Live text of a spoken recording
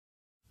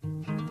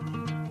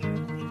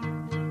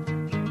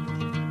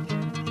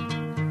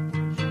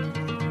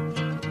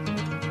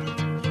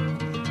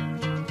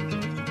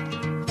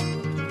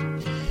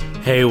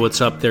Hey, what's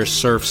up there,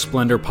 Surf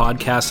Splendor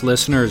podcast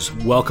listeners?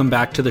 Welcome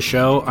back to the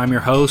show. I'm your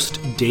host,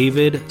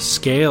 David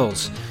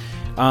Scales.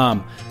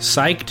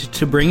 Psyched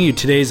to bring you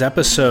today's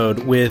episode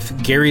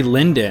with Gary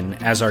Linden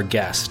as our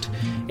guest.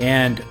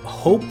 And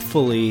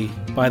hopefully,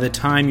 by the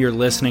time you're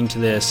listening to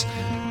this,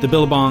 the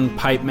Billabong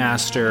Pipe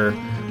Master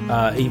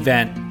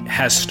event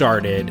has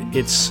started.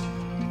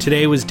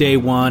 Today was day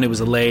one. It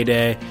was a lay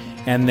day.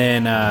 And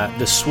then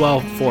the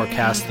swell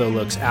forecast, though,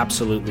 looks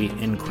absolutely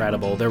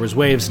incredible. There was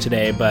waves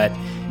today, but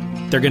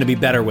they're going to be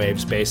better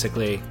waves,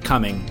 basically,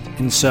 coming.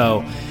 And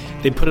so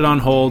they put it on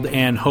hold,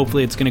 and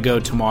hopefully it's going to go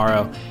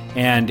tomorrow.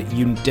 And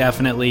you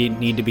definitely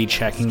need to be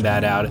checking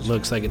that out. It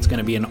looks like it's going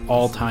to be an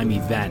all-time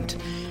event,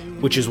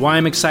 which is why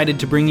I'm excited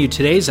to bring you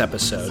today's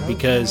episode,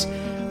 because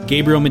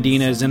Gabriel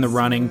Medina is in the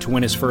running to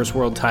win his first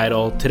world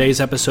title.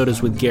 Today's episode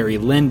is with Gary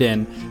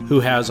Linden, who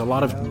has a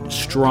lot of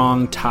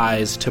strong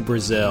ties to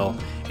Brazil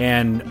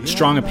and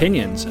strong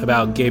opinions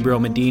about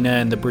Gabriel Medina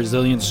and the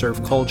Brazilian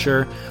surf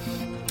culture.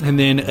 And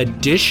then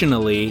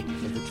additionally,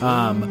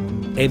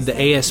 the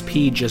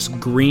ASP just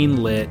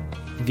greenlit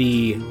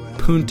the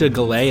Punta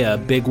Galea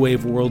Big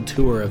Wave World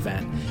Tour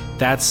event.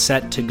 That's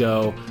set to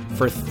go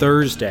for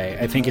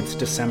Thursday. I think it's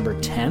December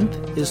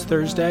 10th is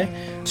Thursday.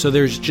 So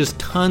there's just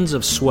tons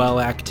of swell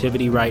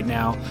activity right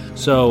now.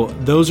 So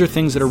those are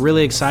things that are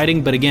really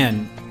exciting, but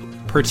again,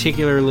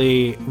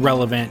 particularly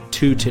relevant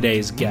to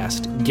today's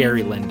guest,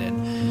 Gary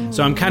Linden.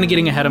 So I'm kind of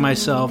getting ahead of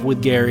myself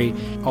with Gary.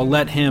 I'll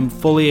let him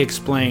fully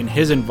explain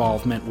his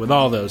involvement with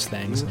all those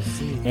things.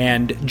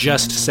 And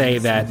just say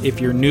that if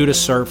you're new to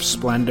Surf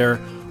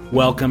Splendor,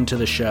 welcome to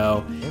the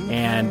show.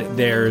 And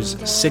there's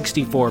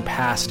 64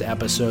 past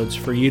episodes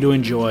for you to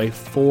enjoy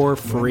for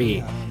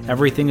free.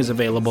 Everything is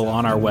available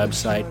on our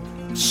website,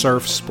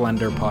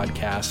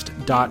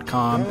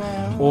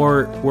 surfsplendorpodcast.com,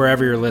 or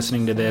wherever you're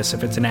listening to this.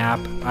 If it's an app,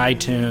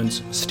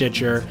 iTunes,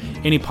 Stitcher,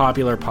 any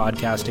popular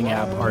podcasting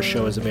app, our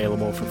show is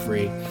available for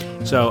free.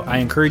 So I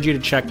encourage you to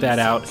check that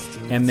out,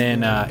 and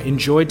then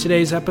enjoy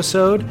today's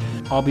episode.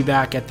 I'll be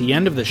back at the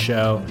end of the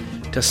show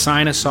to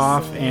sign us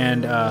off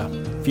and a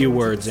few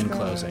words in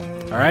closing.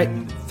 All right?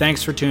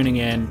 Thanks for tuning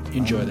in.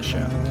 Enjoy the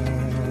show.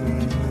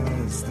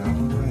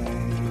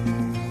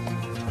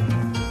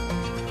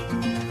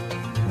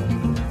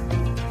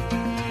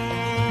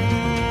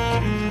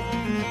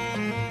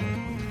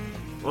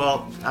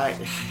 Well,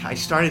 I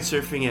started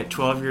surfing at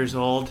 12 years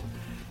old.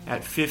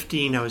 At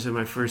 15, I was in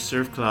my first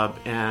surf club,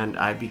 and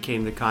I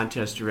became the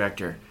contest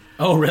director.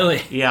 Oh,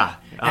 really? Yeah.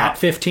 At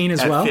 15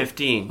 as well? At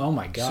 15. Oh,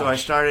 my gosh. So I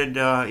started,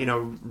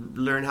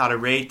 learn how to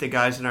rate the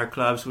guys in our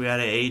clubs. We had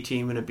an A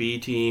team and a B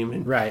team.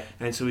 And, right.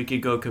 And so we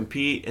could go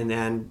compete and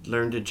then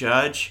learn to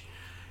judge.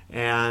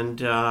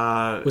 And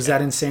was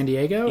that in San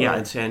Diego? Yeah, or?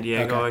 in San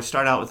Diego. Okay. I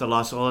started out with the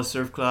Las Olas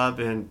Surf Club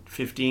in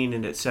 15,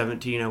 and at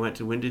 17 I went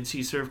to Linden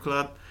Surf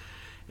Club.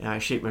 And I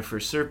shaped my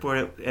first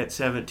surfboard at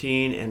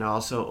 17, and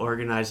also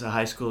organized the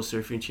high school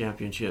surfing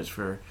championships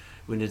for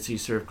Linden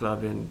Surf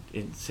Club in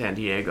San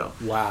Diego.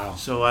 Wow.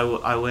 So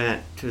I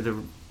went to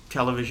the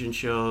television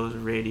shows,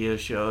 radio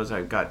shows.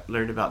 I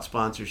learned about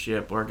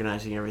sponsorship,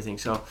 organizing everything.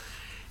 So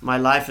my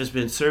life has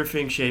been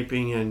surfing,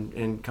 shaping,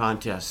 and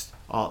contests,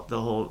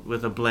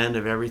 with a blend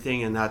of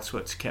everything, and that's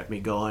what's kept me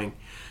going.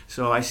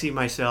 So I see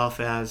myself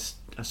as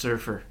a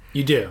surfer.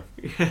 You do.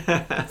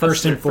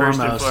 First and foremost.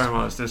 First and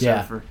foremost, a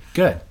surfer.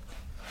 Good.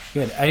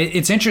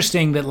 It's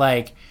interesting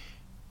that,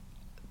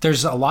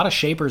 there's a lot of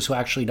shapers who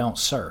actually don't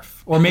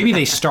surf. Or maybe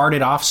they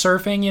started off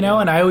surfing,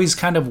 and I always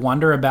kind of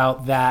wonder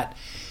about that.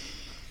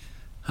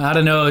 I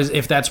don't know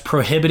if that's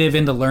prohibitive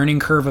in the learning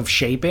curve of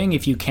shaping,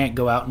 if you can't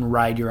go out and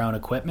ride your own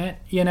equipment,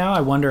 I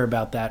wonder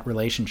about that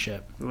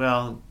relationship.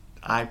 Well,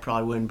 I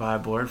probably wouldn't buy a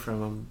board from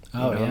them.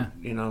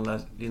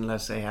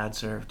 Unless they had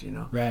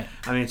surfed, Right.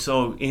 I mean, it's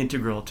so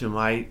integral to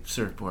my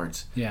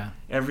surfboards. Yeah.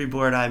 Every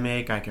board I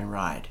make, I can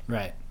ride.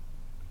 Right.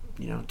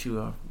 To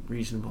a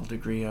reasonable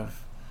degree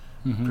of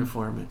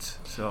performance.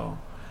 So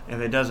if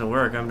it doesn't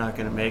work, I'm not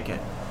going to make it.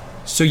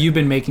 So you've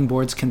been making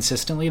boards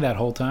consistently that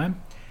whole time?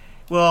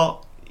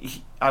 Well,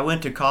 I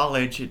went to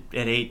college at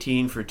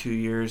 18 for 2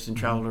 years and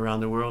traveled around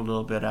the world a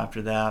little bit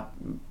after that.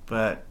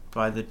 But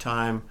by the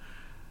time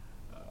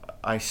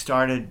I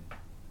started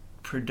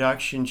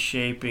production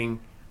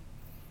shaping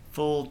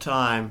full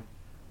time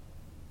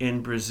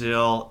in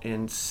Brazil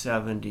in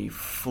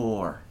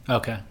 74.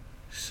 Okay.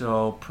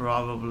 So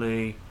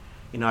probably,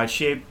 I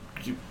shaped.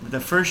 The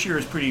first year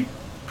was pretty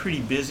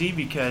busy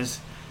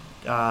because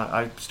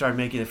I started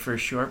making the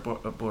first short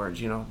boards.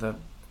 The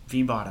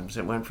V bottoms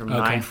that went from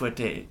 9 foot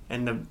to 8,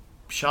 and the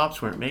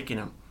shops weren't making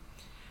them.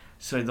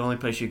 So the only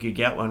place you could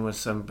get one was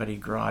somebody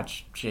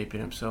garage shaping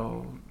them.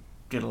 So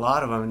did a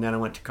lot of them, and then I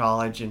went to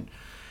college and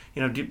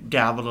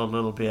dabbled a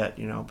little bit.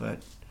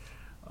 But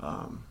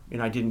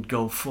I didn't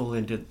go full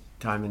into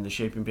time in the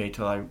shaping bay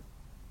till I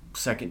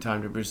second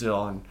time to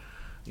Brazil and.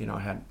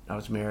 I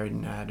was married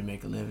and I had to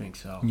make a living,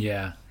 so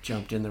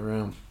jumped in the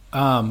room.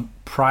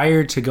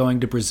 Prior to going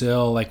to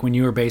Brazil, when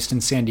you were based in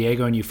San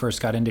Diego and you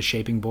first got into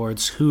shaping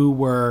boards, who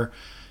were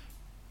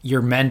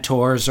your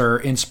mentors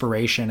or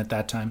inspiration at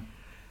that time?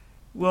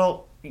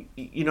 Well,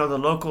 the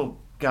local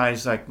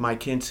guys like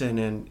Mike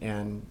Hinson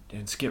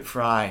and Skip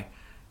Fry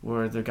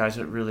were the guys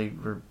that really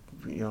were,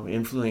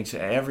 influenced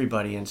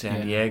everybody in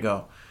San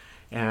Diego.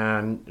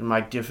 And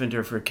Mike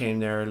Diffenderfer came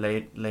there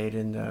late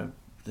in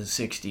the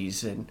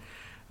 60s, and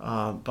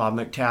Bob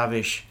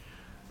McTavish,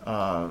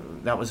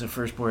 that was the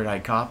first board I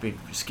copied.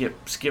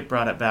 Skip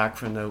brought it back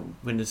from the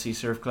Linden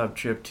Surf Club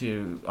trip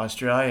to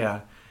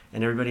Australia,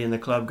 and everybody in the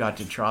club got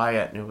to try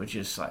it, and it was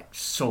just like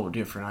so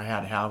different. I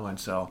had to have one.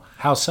 So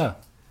how so?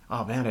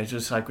 Oh man, it's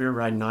just like we were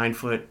riding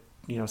 9-foot,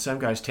 some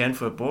guys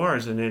 10-foot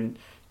boards, and then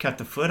cut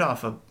the foot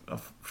off a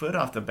foot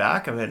off the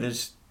back of it, and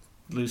just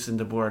loosened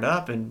the board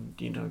up, and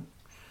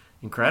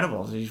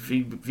incredible. These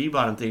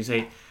V-bottom things,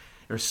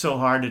 they're so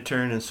hard to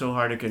turn and so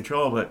hard to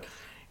control, but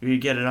if you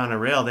get it on a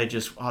rail, they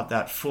just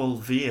that full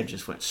V, it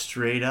just went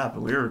straight up,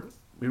 and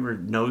we were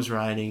nose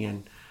riding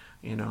and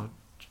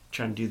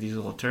trying to do these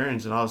little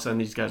turns, and all of a sudden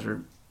these guys were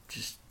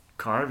just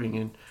carving,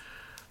 and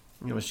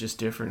it was just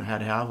different. I had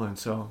to have one,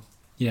 so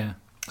yeah,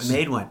 I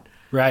made one.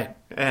 Right.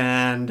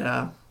 And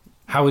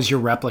how was your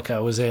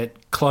replica? Was it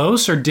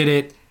close, or did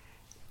it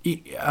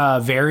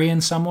vary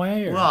in some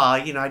way? Or? Well,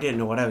 I didn't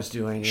know what I was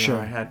doing. Sure.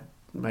 I had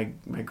my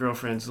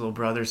girlfriend's little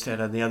brother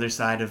sat on the other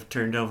side of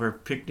turned over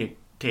picnic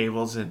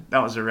tables, and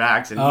that was the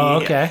racks. And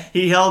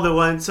he held the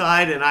one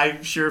side, and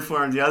I sure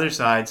formed the other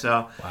side.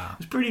 So wow.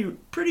 It was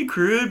pretty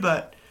crude,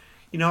 but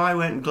I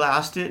went and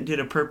glassed it and did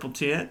a purple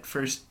tint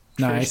first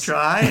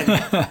try,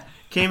 and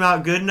came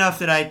out good enough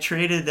that I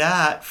traded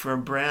that for a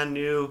brand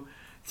new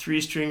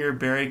 3-stringer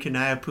Barry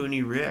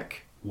Kanayapuni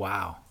Rick.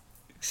 Wow.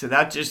 So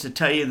that just to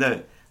tell you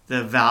the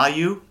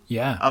value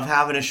of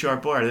having a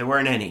short board. There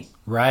weren't any.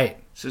 Right.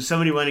 So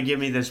somebody wanted to give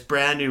me this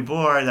brand new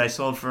board that I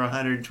sold for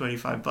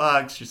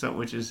 $125 or something,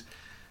 which is,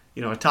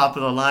 a top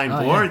of the line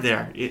board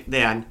there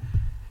then,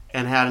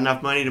 and had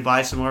enough money to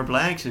buy some more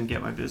blanks and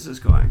get my business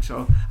going.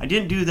 So I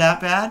didn't do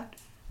that bad.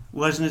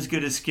 Wasn't as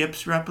good as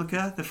Skip's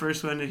replica, the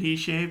first one that he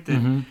shaped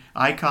that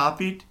I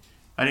copied.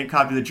 I didn't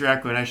copy the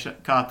direct one. I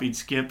copied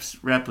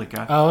Skip's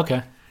replica. Oh,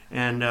 okay.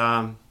 And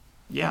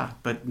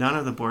but none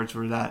of the boards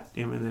were that.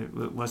 It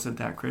wasn't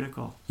that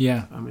critical.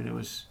 Yeah. It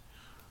was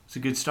a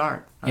good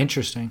start.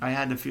 Interesting. I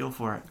had the feel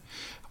for it.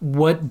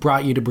 What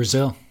brought you to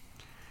Brazil?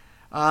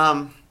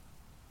 I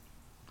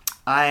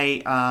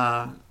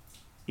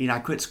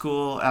quit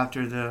school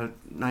after the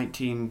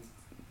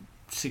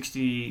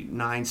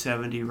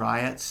 1969-70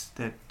 riots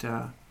that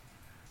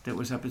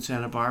was up in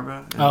Santa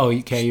Barbara. Oh,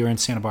 okay. You were in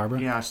Santa Barbara?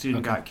 Yeah, a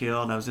student got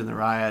killed. I was in the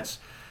riots.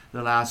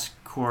 The last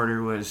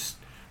quarter was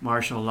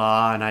martial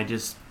law, and I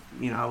just,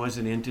 I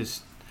wasn't into,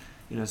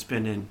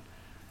 spending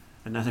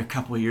another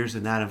couple of years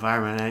in that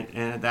environment.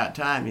 And at that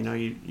time,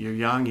 you're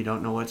young, you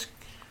don't know what's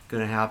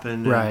going to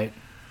happen. Right.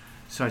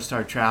 So I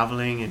started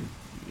traveling, and,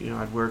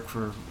 I'd work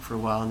for a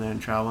while and then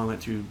travel. I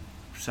went through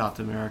South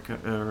America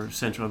or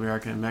Central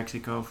America and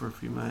Mexico for a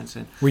few months.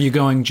 And were you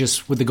going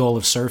just with the goal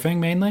of surfing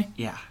mainly?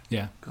 Yeah.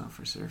 Going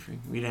for surfing.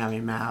 We didn't have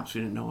any maps.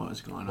 We didn't know what was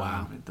going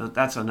on. But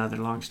that's another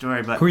long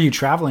story. But who were you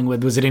traveling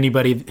with? Was it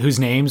anybody whose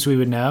names we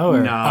would know?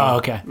 Or? No. Oh,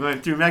 okay.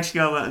 Went through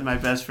Mexico. Went with my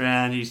best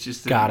friend. He's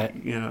just got it.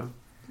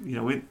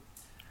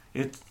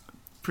 It's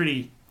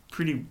pretty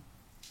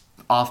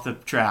off the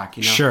track.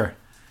 Sure.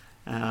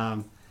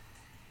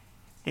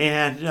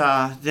 And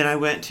then I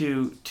went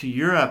to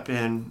Europe,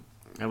 and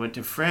I went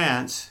to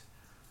France,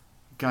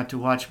 got to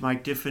watch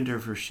Mike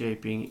Diffenderfer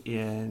shaping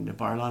in the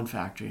Barlon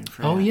factory in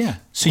France. Oh, yeah.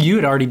 So you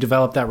had already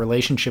developed that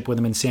relationship with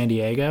him in San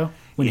Diego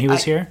when he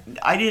was here?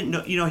 I didn't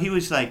know, he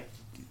was like,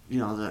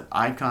 the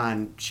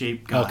icon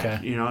shape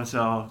guy,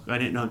 so I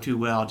didn't know him too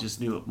well, just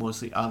knew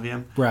mostly of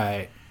him.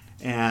 Right.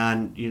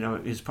 And,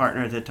 his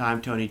partner at the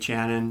time, Tony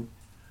Channon,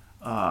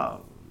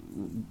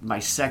 my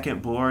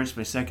second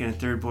and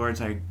third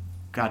boards, I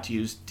got to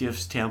use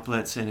Diff's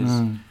templates and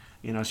his,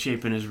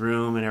 shaping his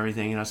room and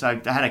everything, So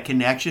I had a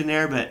connection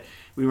there, but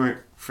we weren't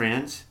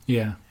friends.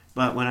 Yeah.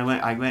 But when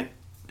I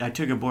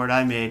took a board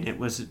I made, and it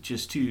wasn't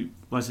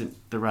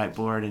the right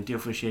board, and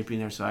Diff was shaping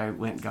there, so I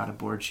went and got a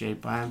board shaped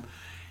by him,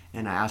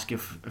 and I asked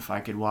if I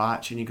could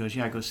watch, and he goes,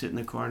 yeah, go sit in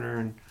the corner.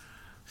 And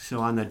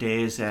so on the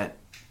days that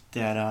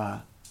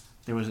there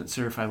wasn't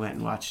surf, I went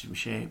and watched him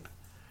shape.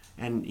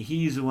 And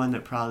he's the one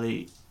that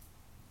probably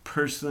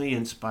personally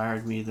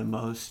inspired me the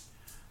most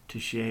to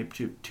shape,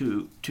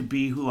 to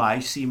be who I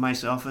see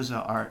myself as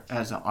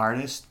an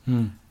artist.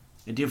 And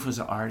Diff was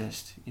an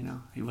artist,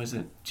 He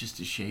wasn't just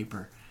a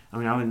shaper.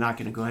 I'm not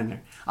going to go in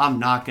there. I'm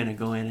not going to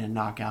go in and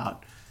knock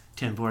out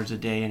 10 boards a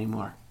day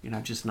anymore.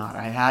 Just not.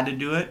 I had to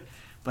do it,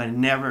 but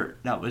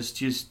that was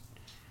just,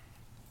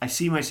 I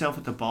see myself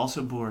with the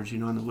balsa boards,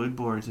 on the wood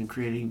boards, and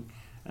creating,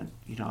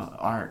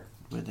 art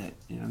with it.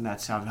 And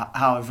that's how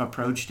I've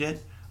approached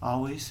it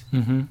always.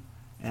 Mm-hmm.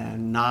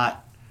 And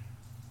not,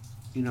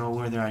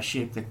 whether I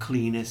shaped the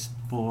cleanest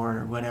board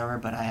or whatever,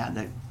 but I had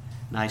the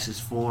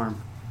nicest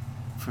form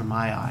for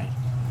my eye.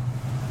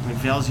 Like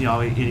Velzy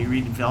always, and you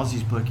read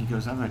Velzy's book, he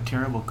goes, I'm a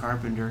terrible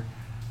carpenter.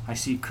 I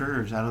see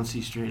curves, I don't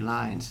see straight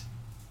lines.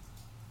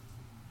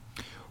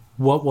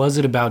 What was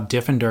it about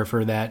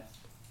Diffenderfer that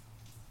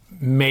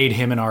made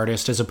him an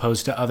artist as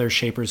opposed to other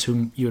shapers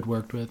whom you had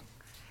worked with?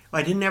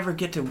 I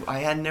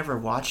had never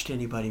watched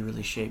anybody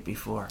really shape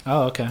before.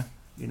 Oh, okay.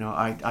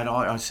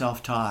 I was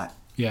self-taught.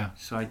 Yeah.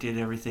 So I did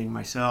everything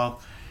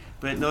myself.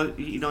 But no,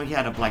 he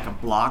had a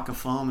block of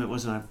foam. It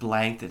wasn't a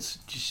blank that's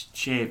just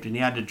shaped, and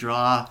he had to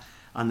draw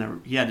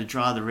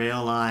the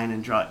rail line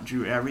and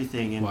drew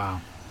everything. And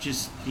wow.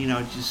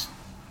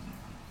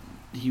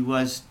 He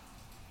was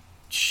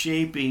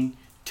shaping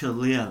to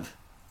live,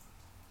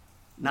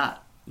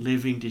 not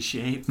living to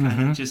shape.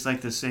 Mm-hmm. Just like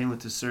the same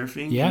with the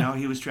surfing. Yeah.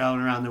 He was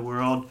traveling around the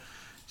world,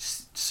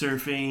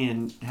 surfing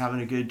and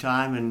having a good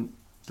time, and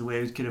the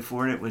way he could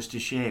afford it was to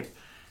shape.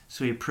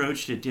 So he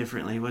approached it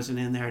differently. He wasn't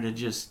in there to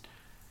just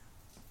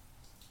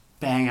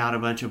bang out a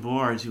bunch of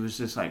boards. He was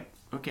just like,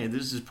 okay,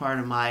 this is part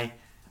of my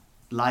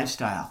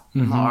lifestyle.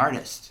 Mm-hmm. I'm an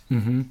artist.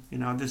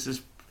 Mm-hmm. This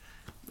is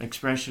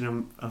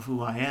expression of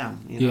who I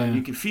am. Yeah.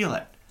 You can feel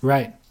it.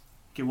 Right.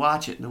 You can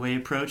watch it and the way he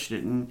approached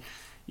it. And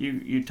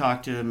you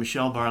talked to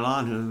Michel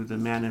Barlon, who the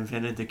man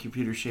invented the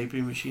computer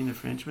shaping machine, the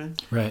Frenchman.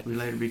 Right. We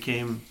later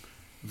became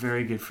a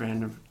very good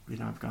friend of,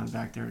 I've gone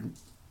back there and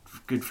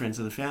good friends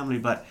of the family.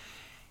 But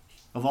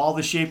of all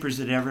the shapers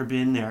that ever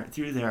been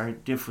through there,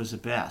 Diff was the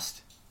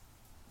best.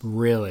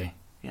 Really?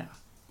 Yeah.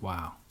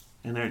 Wow.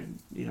 And there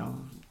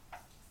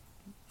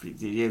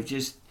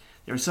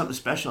was something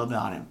special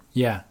about him.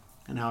 Yeah.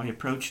 And how he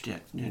approached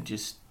it. And it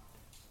just,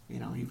 he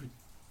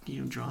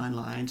would drawing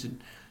lines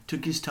and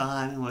took his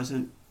time and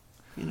wasn't,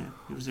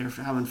 he was there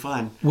for having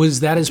fun. Was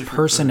that his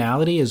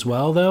personality as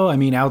well, though? I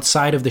mean,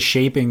 outside of the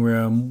shaping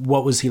room,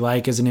 what was he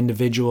like as an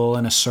individual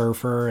and a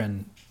surfer?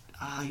 And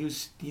he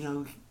was,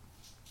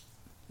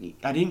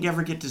 I didn't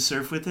ever get to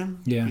surf with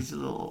him. Yeah. He's a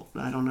little,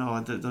 I don't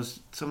know,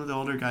 some of the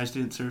older guys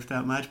didn't surf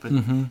that much, but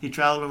mm-hmm. he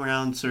traveled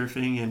around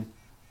surfing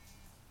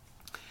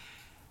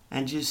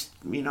and just,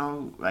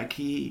 like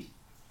he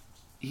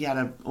had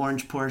an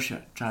orange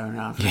Porsche driving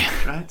around,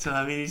 right? So,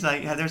 I mean, he's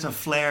like, there's a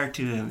flair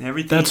to him.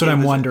 Everything. That's what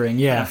I'm wondering,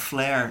 yeah. Had a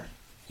flair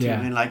to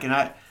him. And like,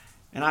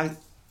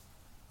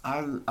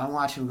 I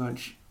watch him going,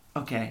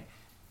 okay,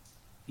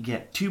 you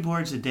get 2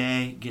 boards a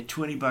day, get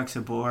 $20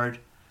 a board,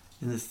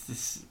 and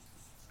this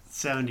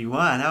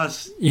 71, that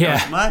was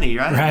money,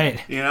 right?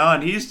 Right.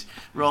 And he's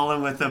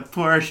rolling with a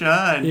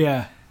Porsche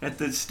and at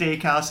the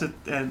steakhouse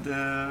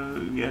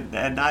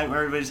at night where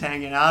everybody's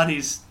hanging out.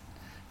 He's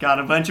got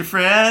a bunch of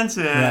friends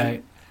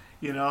and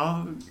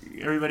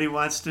everybody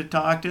wants to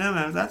talk to him,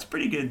 and that's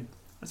pretty good.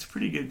 That's a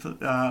pretty good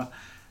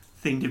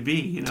thing to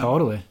be.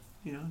 Totally.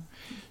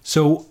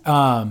 So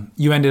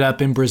you ended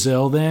up in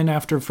Brazil then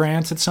after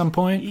France at some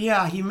point?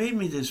 Yeah, he made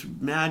me this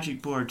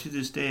magic board. To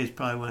this day, it's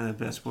probably one of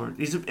the best boards.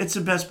 It's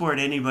the best board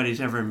anybody's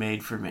ever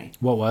made for me.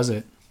 What was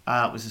it?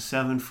 It was a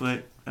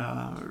 7-foot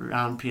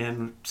round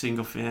pin,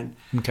 single fin.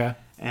 Okay.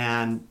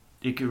 And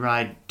it could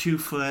ride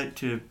 2-foot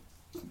to,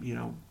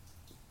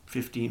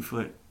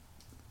 15-foot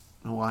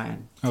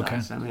Hawaiian size. Okay.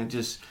 I mean,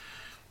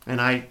 and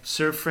I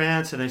served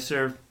France and I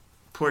served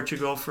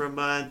Portugal for a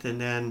month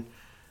and then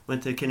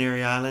went to the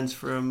Canary Islands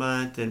for a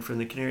month. And from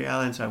the Canary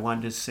Islands, I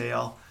wanted to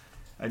sail.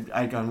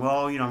 I'd gone,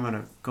 I'm going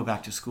to go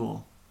back to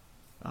school.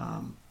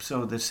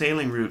 So the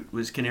sailing route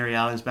was Canary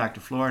Islands back to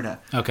Florida.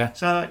 Okay.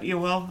 So,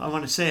 I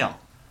want to sail.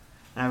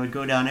 And I would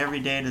go down every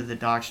day to the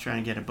docks trying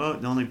to get a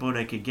boat. The only boat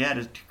I could get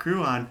to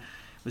crew on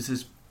was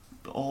this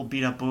old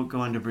beat-up boat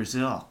going to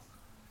Brazil.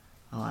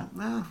 I went,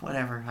 well,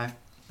 whatever. It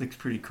looks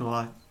pretty cool.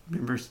 I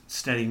remember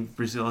studying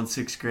Brazil in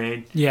 6th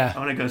grade. Yeah. I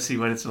want to go see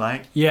what it's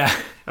like. Yeah.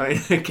 I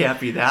mean, it can't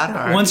be that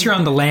hard. Once you're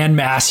on the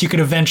landmass, you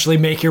can eventually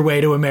make your way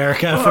to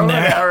America from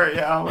there.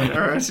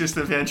 Whatever. It's just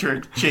a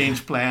venture,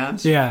 change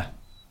plans. Yeah.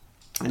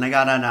 And I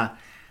got on a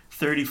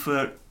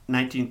 30-foot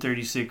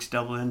 1936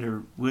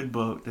 double-ender wood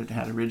boat that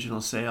had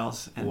original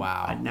sails. And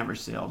wow. I'd never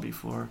sailed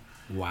before.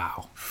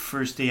 Wow.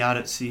 First day out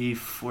at sea,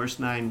 force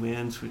 9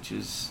 winds, which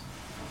is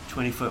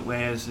 20-foot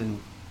waves and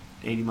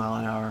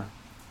 80-mile-an-hour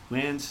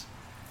winds.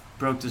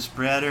 Broke the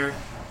spreader,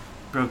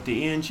 broke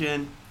the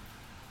engine.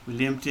 We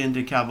limped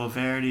into Cabo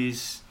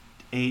Verde's,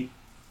 ate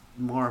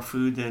more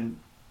food than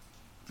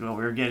we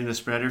were getting the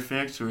spreader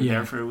fixed. We were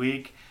there for a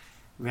week.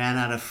 Ran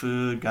out of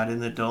food, got in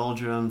the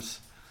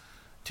doldrums.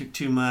 Took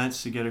 2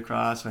 months to get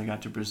across. When I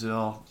got to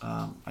Brazil,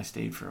 I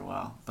stayed for a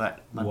while.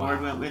 But my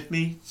board went with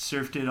me,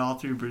 surfed it all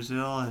through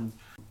Brazil. And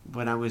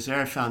when I was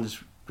there, I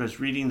was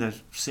reading the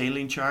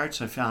sailing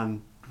charts. I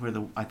found where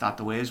I thought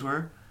the waves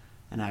were.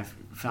 And I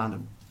found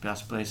the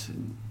best waves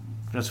in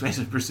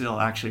Brazil,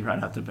 actually,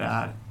 right off the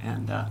bat.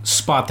 And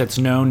spot that's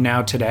known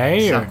now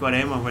today?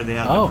 Saquarema, where they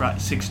have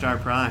the 6-star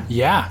prime.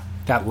 Yeah,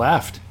 that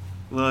left.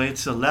 Well,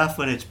 it's a left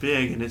when it's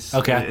big, and it's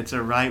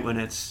a right when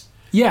it's...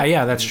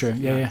 Yeah, that's true.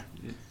 Yeah.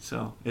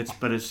 So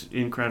it's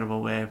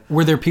incredible wave.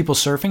 Were there people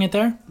surfing it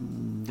there?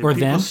 There were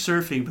people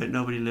surfing, but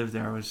nobody lived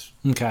there. I was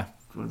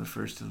one of the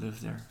first to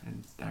live there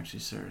and actually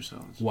surf.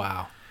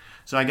 Wow.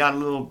 So I got a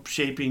little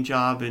shaping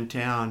job in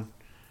town,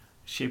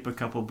 shape a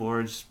couple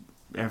boards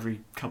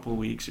every couple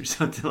weeks or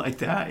something like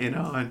that,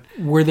 And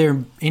were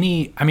there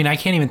any? I mean, I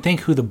can't even think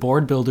who the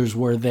board builders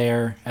were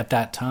there at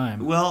that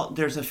time. Well,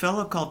 there's a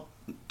fellow called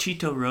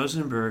Tito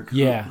Rosenberg,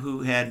 Yeah.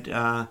 who I'd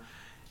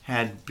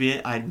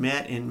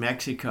met in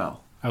Mexico.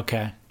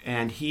 Okay.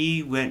 And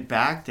he went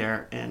back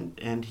there,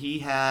 and he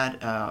had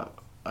a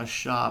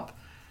shop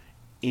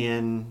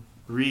in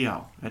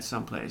Rio at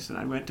some place. And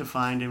I went to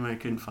find him. I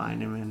couldn't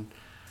find him. And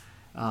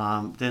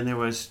then there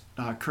was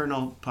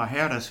Colonel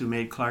Pajeras, who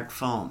made Clark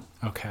foam.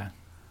 Okay.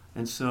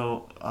 And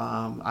so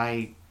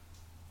I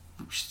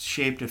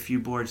shaped a few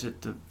boards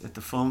at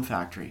the foam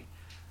factory.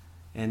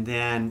 And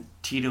then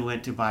Tito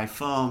went to buy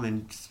foam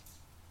and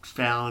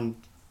found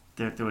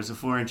that there was a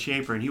foreign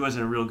shaper, and he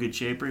wasn't a real good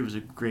shaper. He was a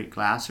great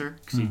glasser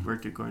because he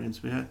worked at Gordon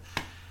Smith.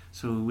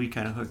 So we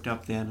kind of hooked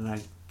up then, and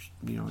I,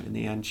 in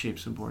the end, shaped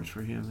some boards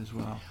for him as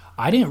well.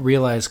 I didn't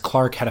realize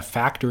Clark had a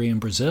factory in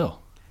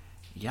Brazil.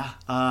 Yeah.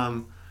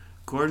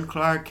 Gordon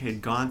Clark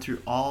had gone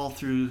all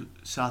through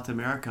South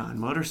America on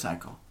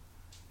motorcycle,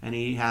 and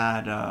he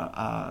had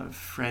a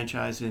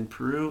franchise in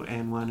Peru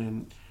and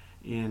one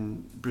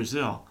in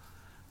Brazil,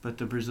 but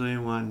the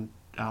Brazilian one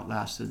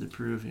outlasted the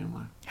Peruvian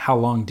one. How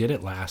long did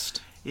it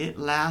last? It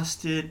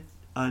lasted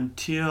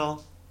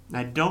until,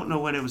 I don't know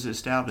when it was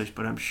established,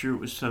 but I'm sure it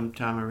was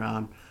sometime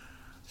around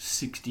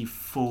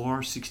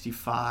 64,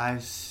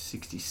 65,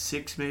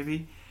 66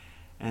 maybe.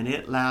 And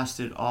it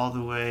lasted all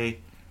the way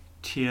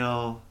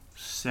till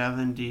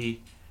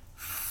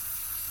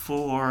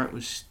 74. It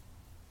was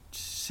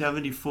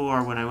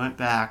 74 when I went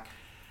back.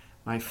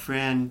 My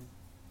friend,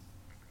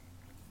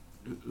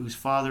 whose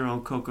father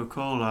owned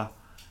Coca-Cola,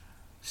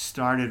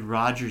 started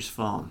Rogers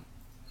Foam.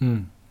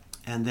 And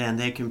then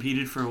they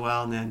competed for a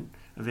while, and then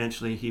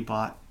eventually he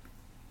bought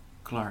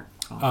Clark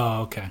Foam.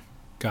 Oh, okay.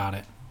 Got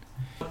it.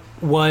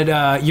 What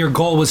your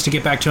goal was to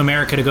get back to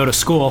America to go to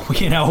school.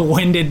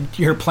 When did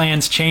your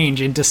plans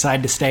change and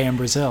decide to stay in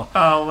Brazil?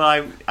 Oh,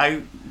 well,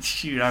 I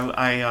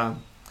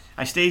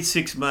stayed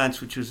 6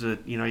 months, which was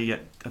you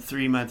get a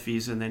 3-month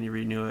visa, and then you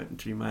renew it in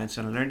 3 months.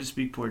 And I learned to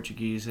speak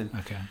Portuguese, and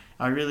Okay.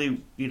 I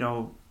really,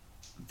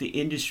 the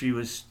industry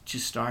was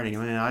just starting.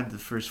 I had the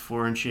first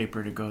foreign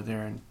shaper to go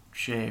there and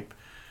shape,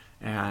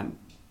 and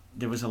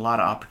there was a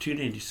lot of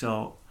opportunity.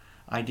 So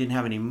I didn't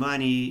have any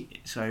money,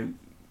 so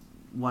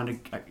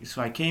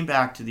I came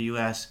back to the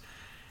U.S.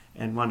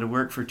 and wanted to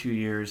work for 2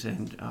 years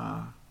and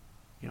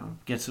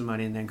get some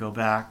money and then go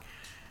back.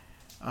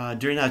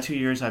 During that 2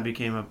 years, I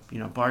became a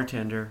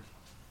bartender,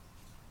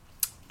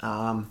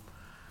 and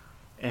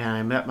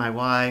I met my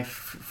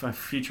wife, my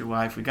future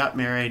wife. We got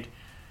married,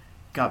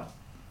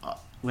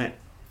 went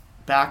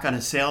back on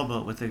a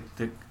sailboat with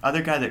the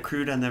other guy that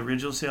crewed on the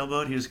original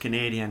sailboat. He was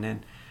Canadian,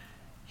 and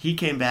he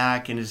came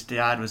back, and his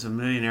dad was a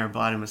millionaire,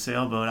 bought him a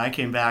sailboat. I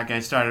came back, and I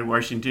started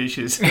washing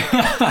dishes and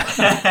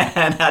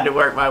had to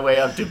work my way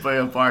up to be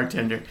a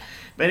bartender.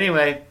 But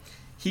anyway,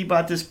 he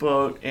bought this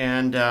boat,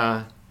 and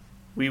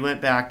we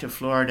went back to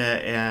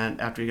Florida, and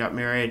after we got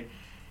married,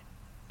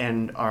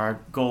 and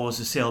our goal was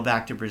to sail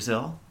back to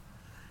Brazil.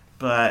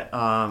 But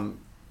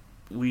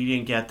we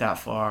didn't get that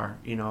far.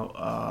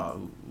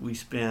 We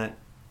spent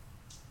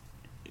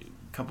a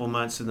couple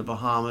months in the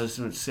Bahamas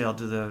and sailed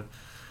to the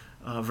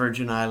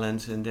Virgin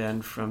Islands, and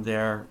then from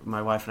there,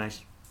 my wife and I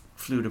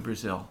flew to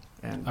Brazil.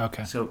 And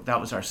Okay. so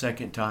that was our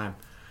second time.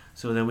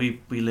 So then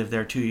we lived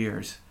there 2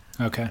 years.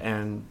 Okay.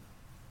 And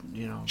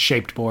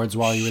Shaped boards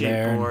while you were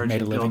there. boards, And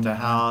made a living. built a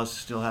house.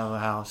 Still have a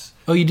house.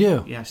 Oh, you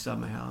do? Yeah, I still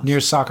have my house. Near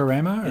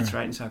Saquarema? It's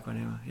right in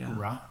Saquarema.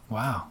 Yeah.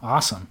 Wow.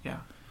 Awesome. Yeah.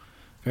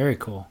 Very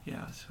cool.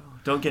 Yeah. So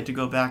don't get to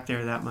go back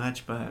there that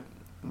much, but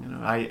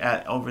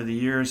over the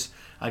years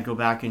I'd go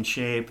back and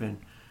shape and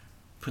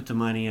put the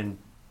money and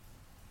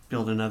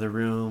build another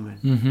room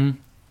and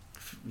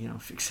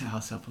fix the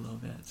house up a little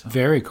bit. So,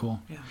 Very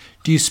cool. yeah.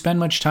 Do you spend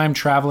much time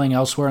traveling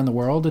elsewhere in the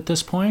world at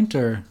this point,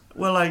 or?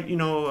 Well,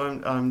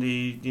 I'm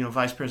the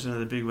vice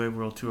president of the Big Wave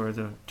World Tour,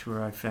 the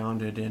tour I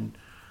founded, and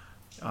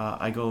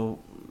I go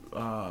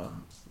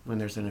when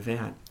there's an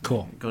event.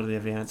 Cool. I go to the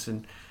events,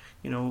 and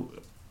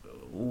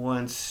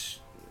once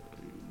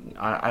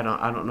I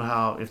don't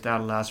know if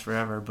that'll last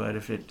forever, but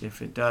if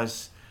it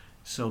does,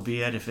 so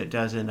be it. If it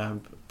doesn't, I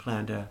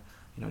plan to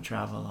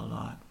travel a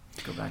lot,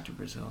 go back to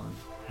Brazil. And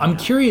I'm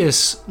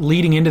curious,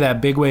 leading into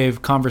that big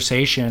wave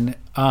conversation,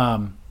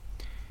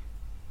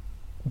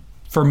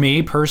 for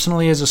me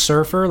personally as a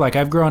surfer, like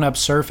I've grown up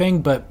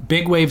surfing, but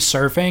big wave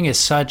surfing is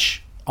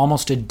such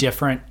almost a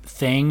different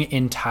thing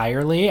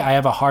entirely. I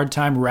have a hard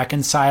time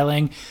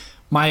reconciling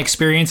my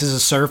experience as a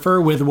surfer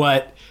with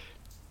what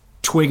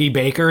Twiggy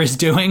Baker is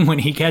doing when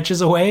he catches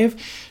a wave.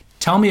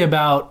 Tell me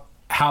about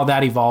how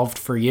that evolved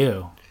for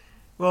you.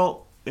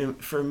 Well,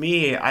 for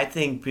me, I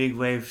think big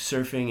wave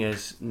surfing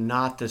is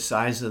not the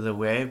size of the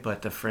wave,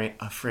 but a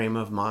frame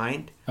of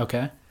mind.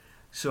 Okay.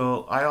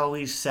 So I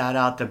always sat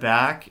out the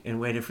back and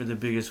waited for the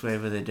biggest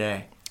wave of the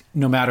day.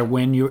 No matter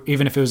when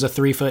even if it was a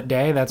 3-foot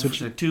day, that's what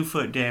If it was a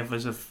 2-foot day, if it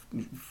was a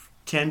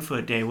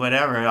 10-foot day,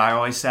 whatever, I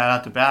always sat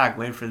out the back,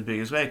 waited for the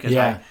biggest wave, because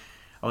I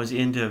was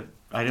into,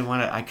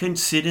 I couldn't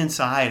sit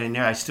inside, and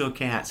I still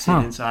can't sit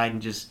inside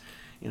and just,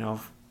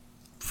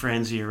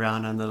 frenzy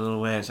around on the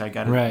little waves. I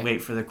got to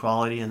wait for the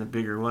quality and the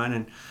bigger one.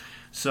 And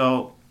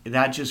so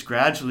that just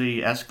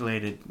gradually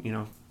escalated,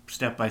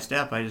 step by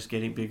step, I just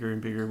getting bigger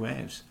and bigger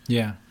waves.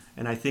 Yeah.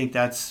 And I think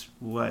that's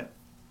what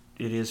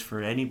it is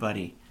for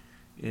anybody.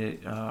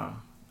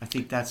 I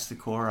think that's the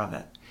core of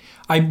it.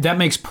 That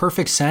makes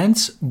perfect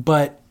sense,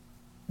 but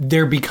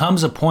there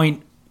becomes a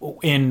point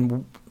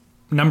in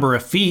number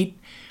of feet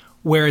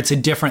where it's a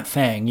different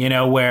thing,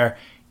 where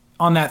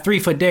on that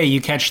 3-foot day, you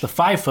catch the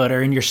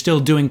 5-footer and you're still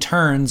doing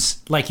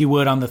turns like you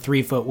would on the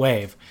 3-foot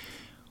wave.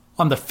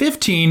 On the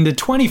 15 to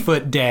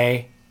 20-foot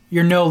day,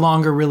 you're no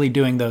longer really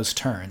doing those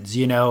turns.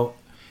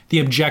 The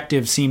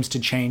objective seems to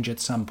change at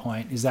some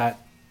point. Is that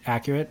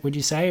accurate, would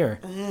you say? Or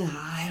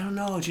I don't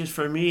know. Just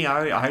for me,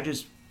 I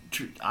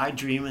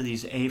dream of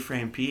these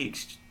A-frame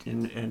peaks,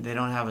 and they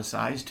don't have a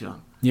size to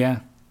them.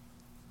 Yeah.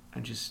 I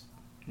just,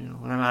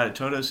 when I'm out at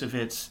Todos, if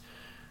it's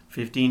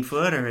 15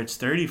 foot or it's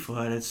 30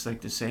 foot, it's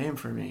like the same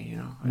for me,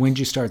 When did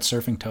you start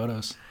surfing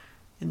Todos?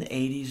 In the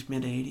 80s,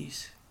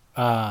 mid-80s.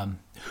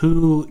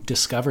 Who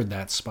discovered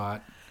that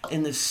spot?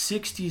 In the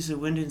 60s, the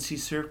Linden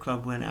Surf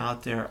Club went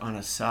out there on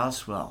a south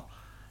swell,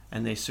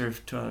 and they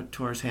surfed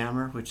Torres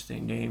Hammer, which they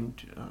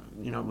named,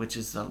 which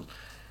is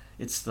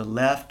it's the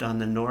left on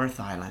the North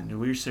Island, and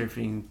we were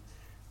surfing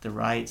the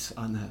rights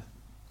on the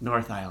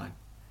North Island.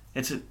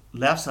 It's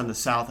left's on the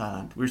South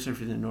Island. We're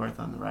surfing the North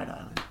on the right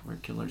island, where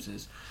Killers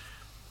is.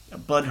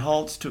 Bud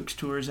Holtz took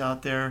tours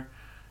out there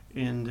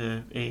in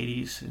the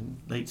 80s and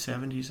late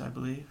 70s, I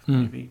believe,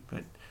 maybe,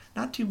 but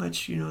not too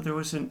much. There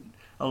wasn't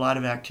a lot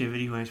of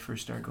activity when I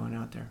first started going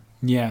out there.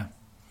 Yeah,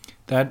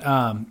 that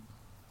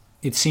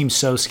it seems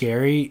so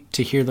scary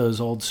to hear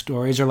those old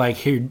stories, or like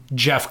hear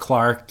Jeff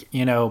Clark,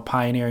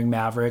 pioneering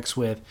Mavericks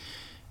with,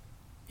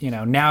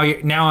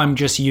 now I'm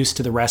just used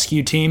to the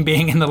rescue team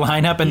being in the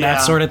lineup and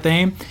that sort of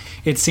thing.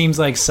 It seems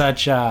like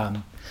such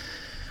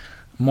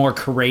more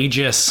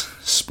courageous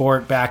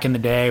sport back in the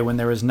day when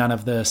there was none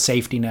of the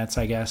safety nets,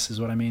 I guess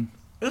is what I mean.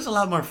 It was a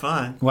lot more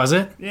fun. Was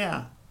it?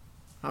 Yeah.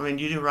 I mean,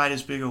 you didn't ride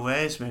as big a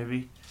waves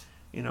maybe,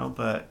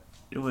 but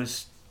it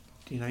was,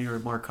 you were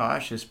more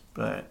cautious.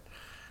 But,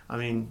 I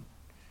mean,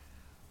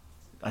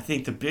 I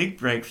think the big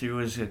breakthrough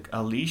was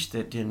a leash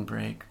that didn't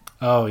break.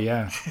 Oh,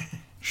 yeah.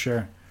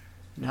 Sure.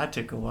 That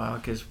took a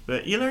while,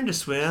 but you learn to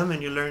swim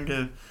and you learn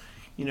to,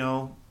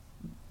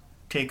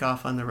 take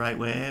off on the right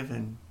wave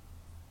and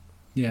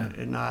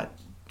not,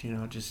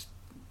 just,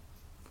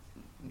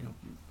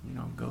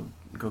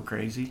 go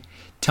crazy.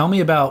 Tell me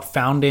about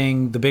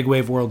founding the Big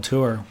Wave World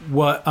Tour.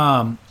 What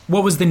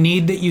was the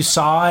need that you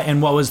saw,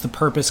 and what was the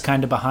purpose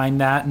kind of behind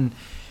that? And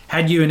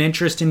had you an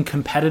interest in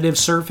competitive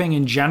surfing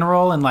in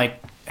general? And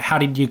how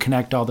did you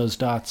connect all those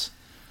dots?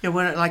 Yeah,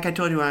 like I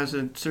told you, when I was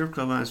in surf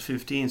club when I was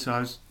 15, so I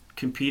was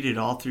competed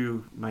all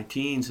through my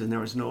teens, and there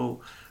was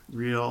no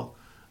real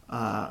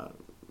path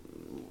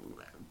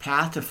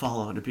to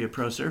follow to be a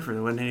pro surfer.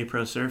 There wasn't any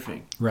pro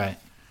surfing. Right.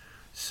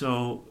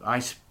 So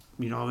I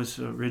was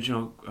the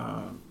original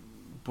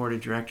board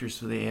of directors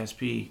for the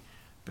ASP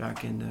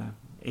back in the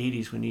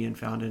 80s when Ian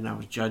founded, and I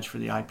was judged for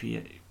the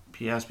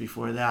IPS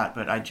before that.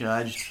 But I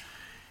judged,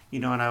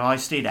 and I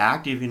always stayed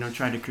active,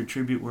 trying to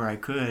contribute where I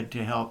could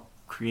to help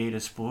create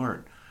a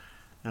sport.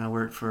 And I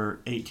worked for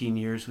 18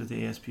 years with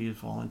the ASP as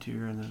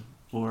volunteer on the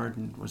board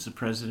and was the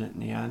president in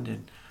the end.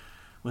 And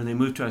when they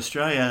moved to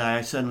Australia, I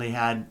suddenly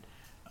had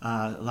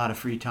a lot of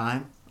free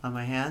time on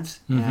my hands,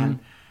 and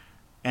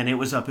it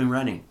was up and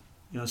running.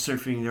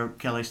 Surfing there,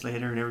 Kelly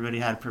Slater and everybody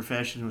had a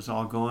profession, was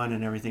all going,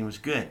 and everything was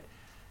good.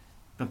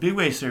 But big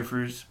wave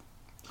surfers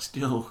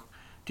still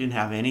didn't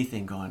have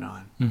anything going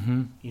on.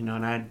 And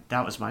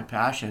that was my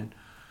passion.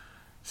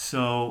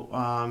 So,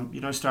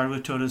 I started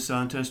with Todos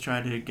Santos,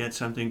 tried to get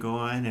something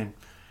going, and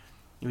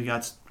we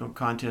got a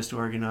contest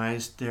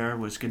organized there.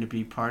 Was going to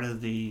be part of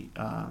the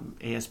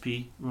ASP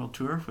World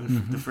Tour for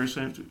the first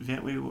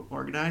event we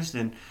organized,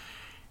 and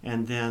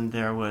then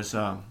there was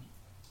a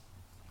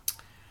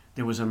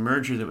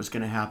merger that was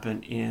going to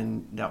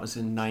happen that was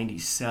in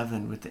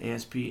 '97 with the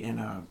ASP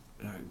and a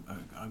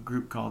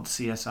group called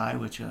CSI,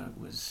 which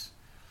was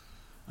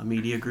a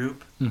media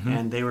group,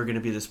 and they were going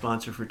to be the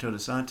sponsor for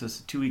Todos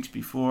Santos. 2 weeks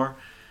before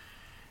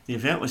the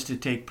event was to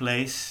take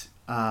place,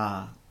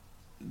 the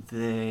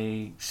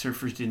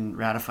surfers didn't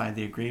ratify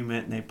the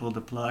agreement, and they pulled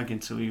the plug,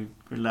 and so we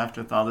were left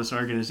with all this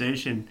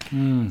organization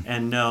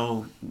and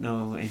no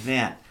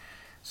event.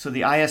 So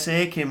the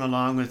ISA came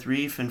along with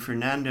Reef and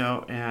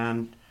Fernando,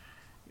 and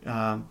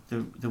the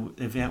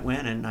event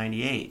went in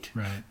 '98.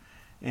 Right.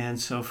 And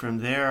so from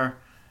there,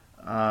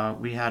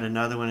 we had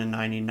another one in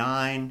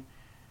 '99,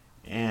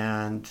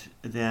 and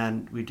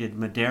then we did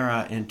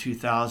Madeira in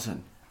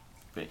 2000.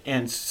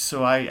 And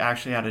so I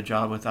actually had a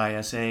job with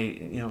ISA,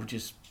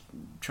 just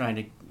trying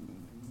to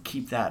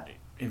keep that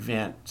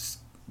event,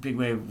 Big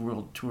Wave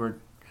World Tour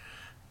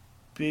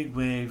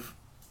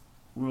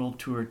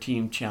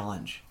Team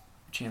Challenge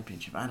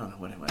Championship. I don't know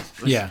what it was.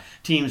 It was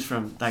teams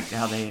from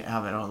how they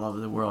have it all over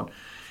the world.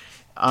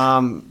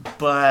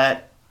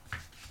 But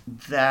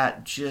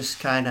that just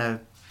kind of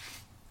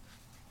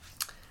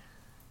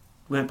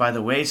went by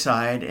the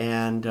wayside,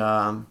 and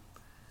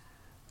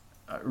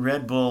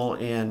Red Bull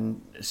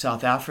in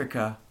South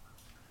Africa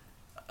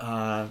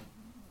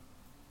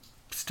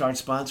start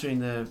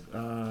sponsoring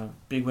the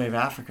Big Wave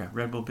Africa,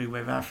 Red Bull Big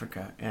Wave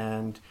Africa.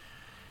 And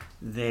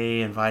they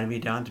invited me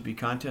down to be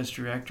contest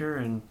director,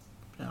 and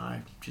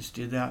I just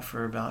did that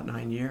for about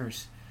 9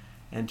 years.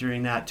 And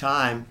during that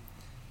time,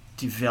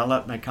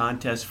 developed my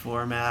contest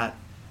format,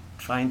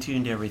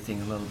 fine-tuned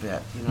everything a little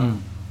bit,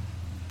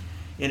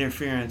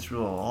 interference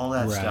rule, all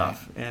that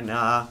stuff. And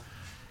I,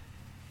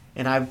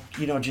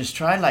 just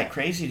tried like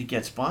crazy to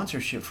get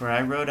sponsorship for it.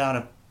 I wrote out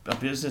a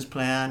business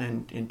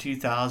plan in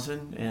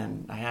 2000,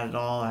 and I had it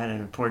all. I had it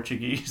in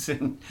Portuguese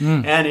and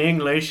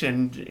English,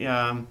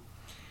 and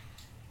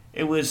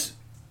it was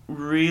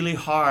really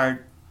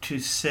hard to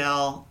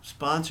sell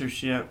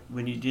sponsorship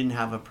when you didn't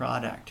have a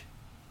product.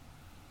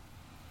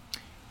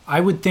 I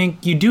would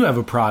think you do have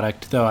a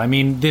product, though. I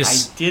mean, I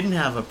didn't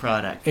have a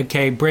product.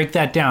 Okay, break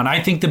that down.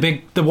 I think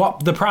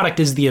the product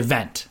is the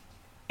event.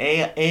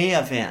 A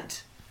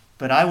event,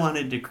 but I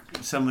wanted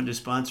someone to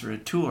sponsor a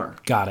tour.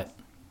 Got it.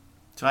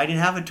 So I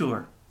didn't have a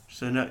tour.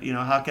 So no,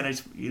 how can I?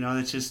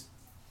 It's just.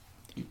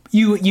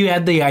 You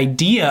had the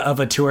idea of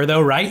a tour,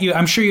 though, right?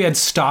 I'm sure you had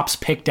stops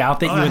picked out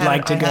that you would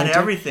like to go to. I had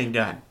everything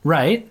done.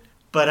 Right.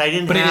 But I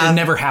didn't. But it had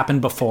never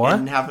happened before. It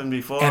didn't happen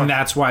before, and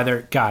that's why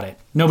they're got it.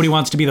 Nobody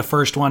wants to be the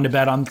first one to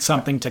bet on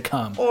something to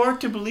come, or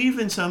to believe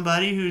in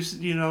somebody who's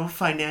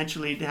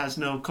financially has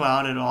no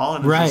clout at all,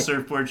 and is a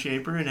surfboard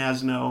shaper and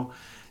has no,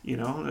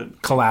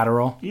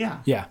 collateral.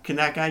 Yeah. Can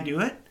that guy do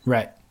it?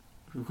 Right.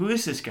 Who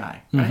is this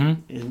guy? Right.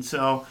 And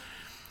so,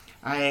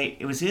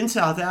 it was in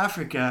South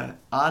Africa,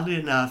 oddly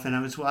enough, and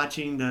I was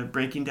watching the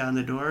Breaking Down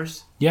the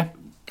Doors. Yeah.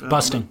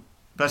 Busting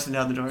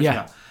down the doors.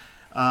 Yeah.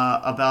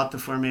 About the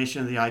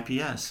formation of the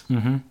IPS.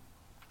 Mm-hmm.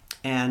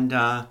 And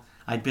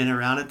I'd been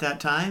around at that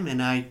time,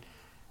 and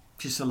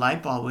just a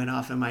light bulb went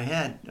off in my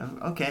head.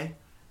 Okay,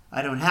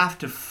 I don't have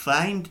to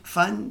fund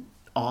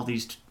all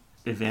these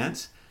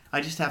events. I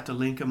just have to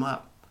link them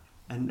up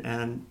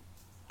and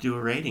do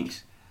a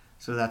ratings.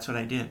 So that's what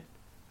I did.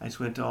 I just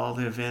went to all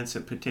the events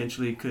that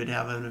potentially could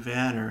have an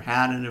event or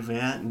had an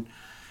event,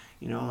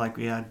 and like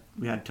we had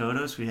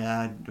Todos.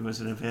 There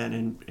was an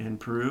event in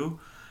Peru.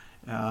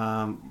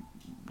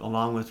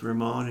 Along with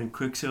Ramon and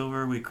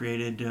Quicksilver, we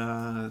created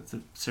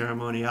the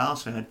Ceremonial.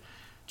 So I had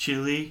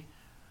Chile,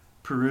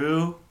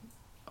 Peru,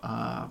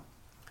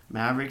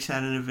 Mavericks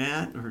had an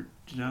event,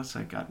 so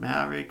I got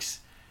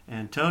Mavericks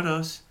and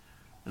Todos,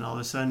 and all of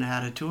a sudden I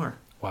had a tour.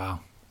 Wow.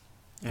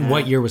 And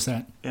what year was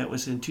that? It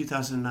was in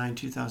 2009,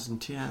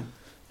 2010.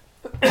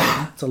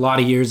 It's a lot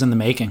of years in the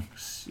making.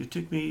 It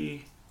took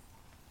me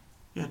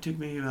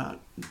about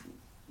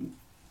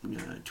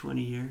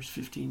 20 years,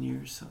 15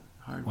 years, so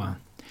hard work. Wow.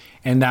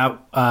 And that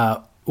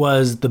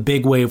was the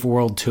Big Wave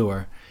World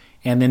Tour.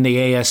 And then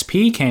the ASP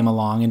came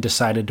along and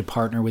decided to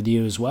partner with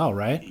you as well,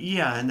 right?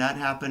 Yeah, and that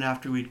happened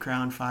after we'd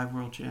crowned 5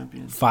 world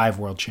champions. 5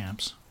 world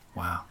champs.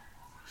 Wow.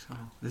 So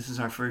this is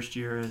our first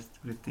year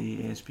with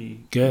the ASP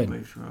Good. Big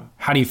Wave Tour.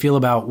 How do you feel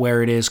about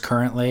where it is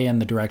currently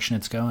and the direction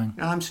it's going?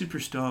 I'm super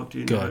stoked.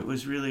 Good. It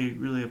was really,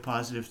 really a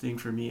positive thing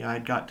for me.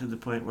 I'd got to the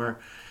point where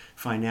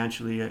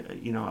financially,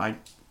 I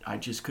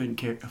just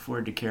couldn't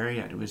afford to carry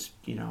it. It was,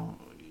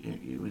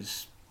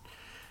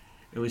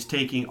 it was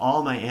taking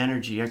all my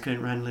energy. I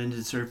couldn't run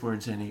Linden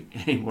surfboards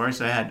anymore,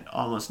 so I had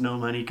almost no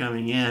money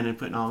coming in and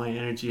putting all my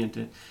energy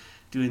into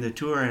doing the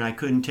tour, and I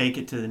couldn't take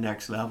it to the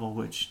next level,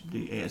 which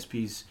the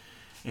ASP's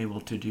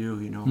able to do,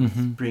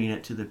 bringing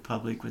it to the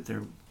public with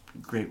their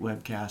great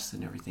webcasts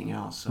and everything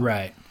else. So,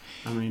 right.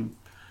 I mean,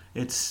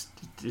 it's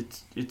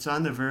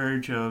on the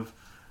verge of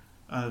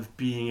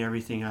being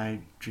everything I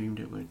dreamed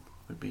it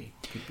could be.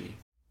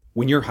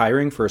 When you're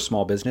hiring for a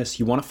small business,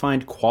 you want to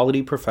find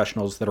quality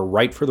professionals that are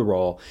right for the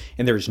role,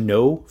 and there's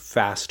no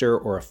faster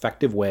or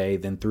effective way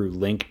than through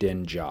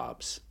LinkedIn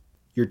Jobs.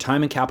 Your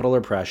time and capital are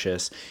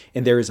precious,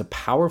 and there is a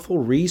powerful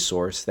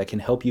resource that can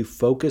help you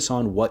focus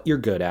on what you're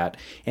good at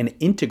and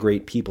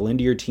integrate people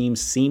into your team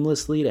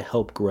seamlessly to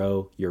help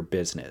grow your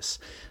business.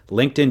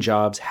 LinkedIn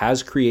Jobs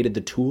has created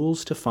the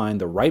tools to find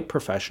the right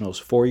professionals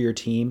for your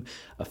team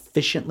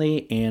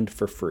efficiently and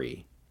for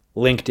free.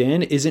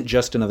 LinkedIn isn't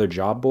just another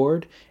job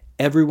board.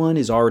 Everyone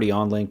is already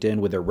on LinkedIn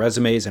with their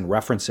resumes and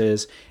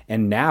references,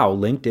 and now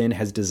LinkedIn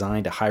has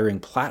designed a hiring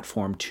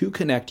platform to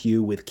connect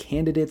you with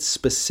candidates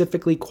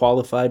specifically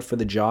qualified for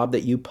the job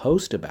that you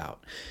post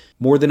about.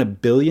 More than 1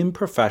 billion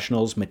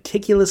professionals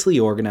meticulously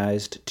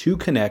organized to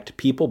connect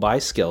people by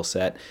skill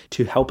set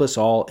to help us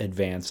all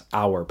advance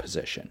our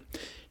position.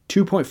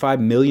 2.5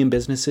 million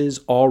businesses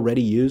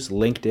already use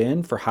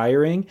LinkedIn for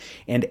hiring,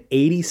 and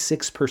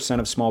 86%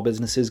 of small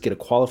businesses get a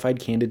qualified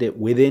candidate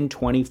within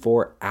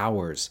 24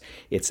 hours.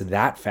 It's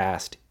that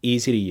fast,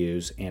 easy to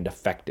use, and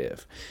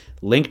effective.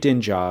 LinkedIn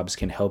Jobs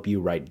can help you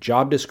write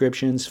job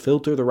descriptions,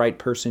 filter the right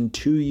person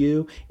to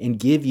you, and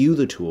give you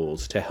the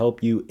tools to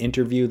help you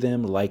interview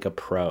them like a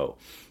pro.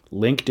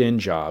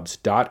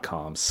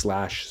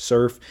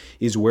 LinkedInjobs.com/surf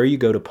is where you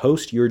go to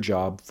post your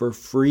job for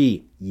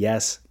free.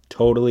 Yes,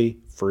 totally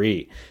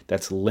free.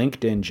 That's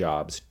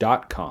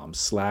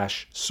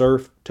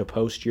LinkedInjobs.com/surf to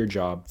post your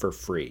job for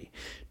free.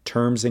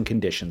 Terms and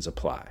conditions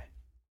apply.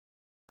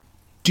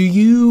 Do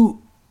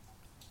you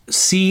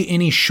see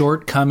any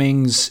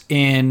shortcomings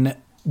in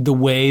the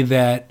way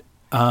that,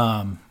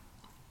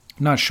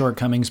 not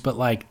shortcomings, but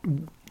like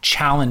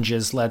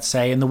challenges, let's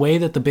say, in the way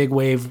that the Big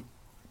Wave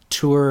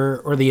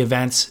Tour or the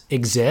events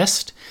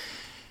exist?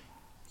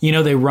 You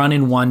know, they run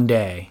in one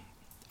day.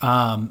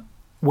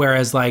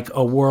 Whereas like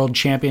a World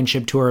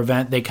Championship Tour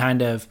event, they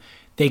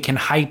can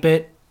hype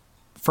it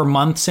for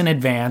months in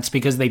advance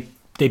because they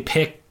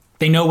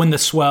know when the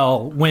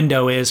swell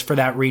window is for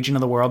that region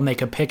of the world, and they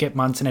could pick it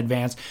months in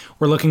advance.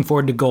 We're looking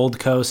forward to Gold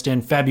Coast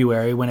in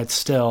February when it's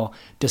still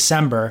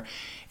December.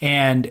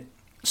 And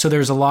so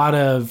there's a lot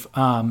of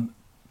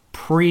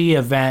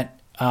pre-event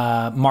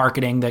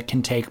marketing that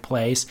can take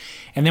place.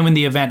 And then when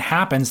the event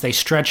happens, they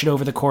stretch it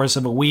over the course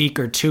of a week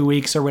or 2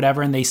 weeks or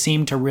whatever, and they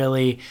seem to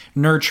really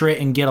nurture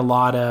it and get a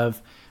lot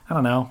of, I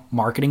don't know,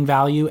 marketing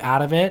value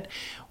out of it.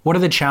 What are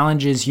the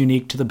challenges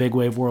unique to the Big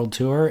Wave World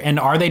Tour? And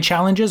are they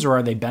challenges or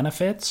are they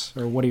benefits?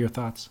 Or what are your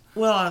thoughts?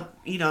 Well,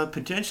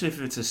 potentially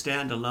if it's a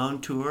standalone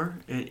tour,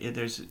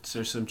 there's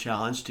some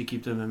challenge to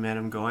keep the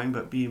momentum going.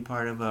 But being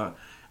part of a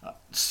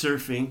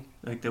surfing,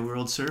 like the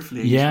World Surf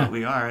League, is what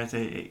we are.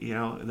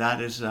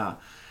 That is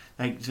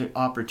like the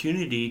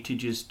opportunity to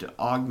just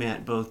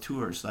augment both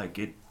tours.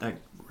 The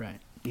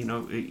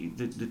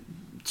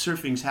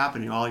surfing's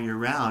happening all year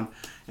round,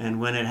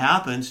 and when it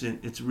happens,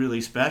 it's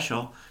really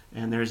special.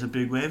 And there's a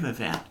big wave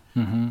event,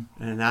 and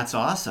that's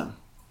awesome.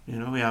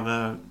 We have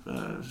a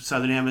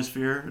Southern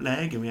Hemisphere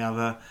leg, and we have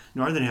a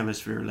Northern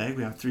Hemisphere leg.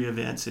 We have 3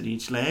 events at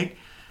each leg,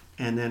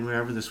 and then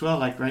wherever the swell,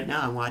 like right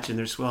now, I'm watching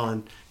their swell,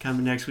 and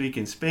coming next week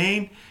in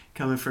Spain,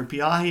 coming for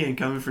Piahi, and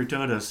coming for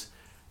Todos,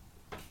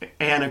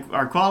 and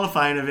our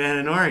qualifying event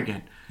in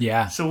Oregon.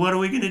 Yeah. So what are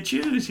we going to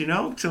choose?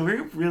 So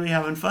we're really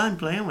having fun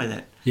playing with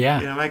it.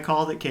 Yeah. My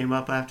call that came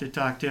up, I have to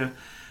talk to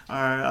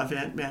our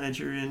event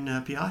manager in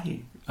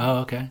Piahi. Oh,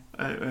 okay.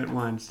 At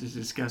once to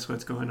discuss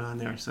what's going on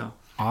there. So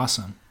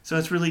awesome. So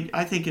I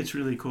think it's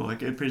really cool.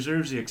 Like, it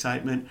preserves the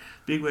excitement.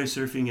 Big wave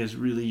surfing is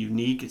really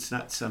unique. It's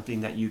not something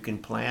that you can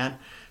plan.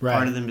 Right.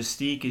 Part of the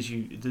mystique is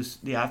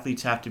the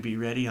athletes have to be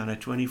ready on a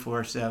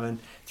 24/7,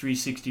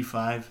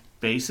 365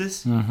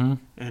 basis,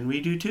 and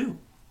we do too.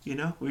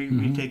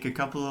 We take a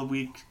couple of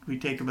weeks. We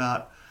take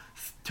about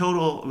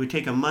total. We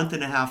take a month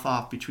and a half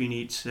off between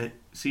each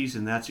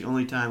season. That's the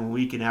only time when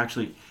we can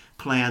actually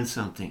plan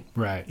something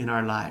in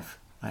our life.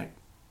 Like,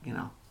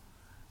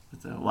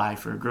 with a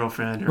wife or a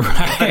girlfriend or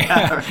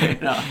whatever,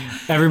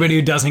 Everybody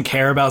who doesn't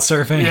care about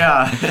surfing.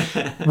 Yeah.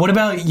 What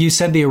about, you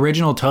said the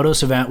original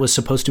Todos event was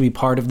supposed to be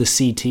part of the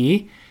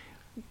CT.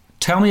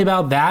 Tell me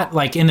about that.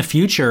 Like, in the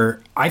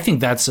future, I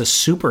think that's a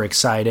super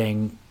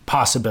exciting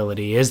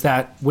possibility.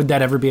 Would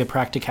that ever be a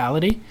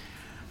practicality?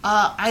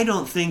 I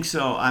don't think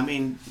so. I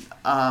mean,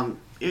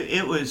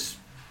 it was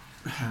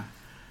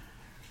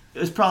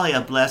probably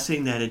a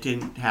blessing that it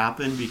didn't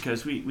happen,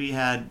 because we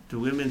had the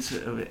women's,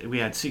 we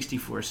had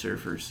 64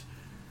 surfers,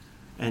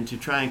 and to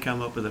try and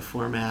come up with a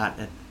format,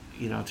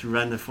 to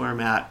run the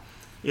format,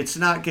 it's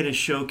not going to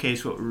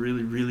showcase what we're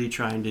really, really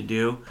trying to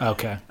do.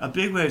 Okay. A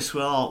big wave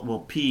swell will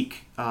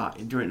peak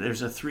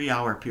there's a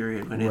 3-hour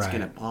period when it's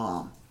going to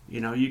bomb.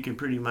 You can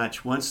pretty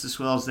much, once the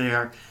swell's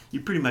there, you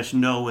pretty much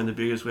know when the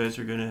biggest waves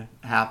are going to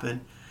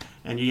happen.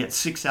 And you get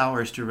 6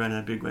 hours to run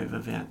a big wave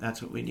event.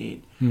 That's what we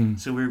need.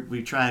 So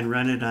we try and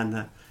run it on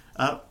the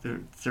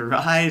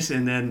rise,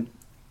 and then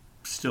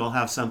still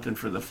have something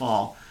for the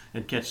fall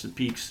and catch the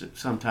peaks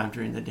sometime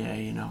during the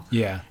day,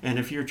 Yeah. And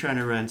if you're trying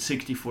to run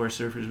 64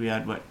 surfers, we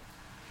had I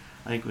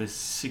think it was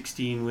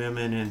 16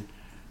 women and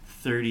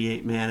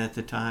 38 men at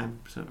the time,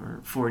 or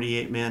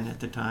 48 men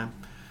at the time.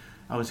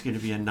 That was going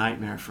to be a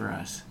nightmare for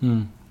us.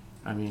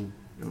 I mean,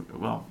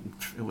 well,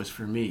 it was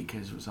for me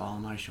because it was all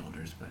on my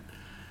shoulders, but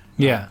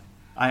yeah.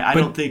 I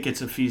don't think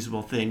it's a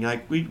feasible thing.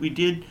 Like we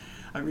did,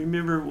 I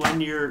remember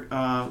one year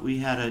we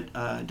had a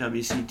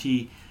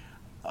WCT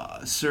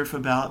surf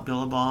about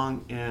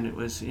Billabong, and it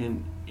was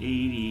in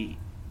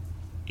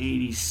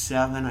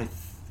 87, I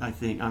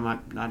think. I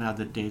might not have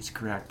the dates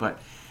correct, but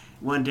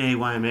one day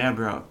Waimea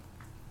broke,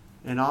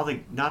 and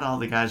not all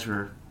the guys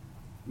were,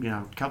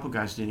 a couple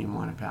guys didn't even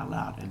want to paddle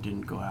out and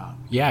didn't go out.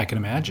 Yeah, I can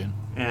imagine.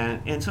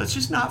 And so it's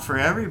just not for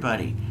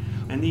everybody.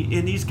 And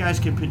these guys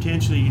can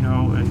potentially,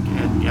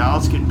 and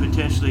gals can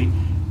potentially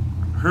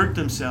hurt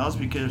themselves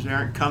because they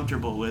aren't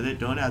comfortable with it,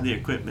 don't have the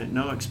equipment,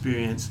 no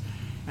experience,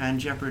 and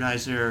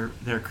jeopardize their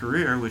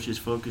career, which is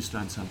focused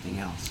on something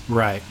else.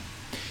 Right.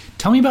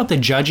 Tell me about the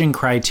judging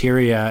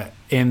criteria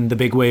in the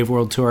Big Wave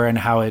World Tour and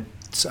how it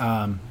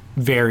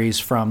varies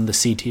from the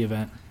CT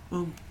event.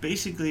 Well,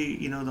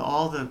 basically,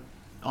 all the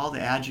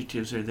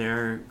adjectives are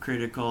there: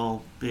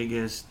 critical,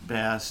 biggest,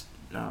 best,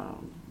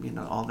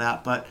 all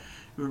that. But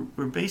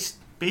we're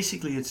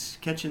basically it's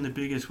catching the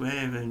biggest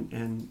wave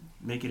and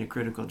making a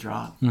critical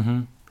drop.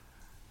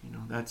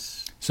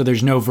 That's. So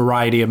there's no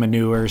variety of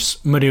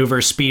maneuvers,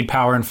 speed,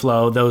 power, and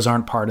flow. Those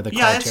aren't part of the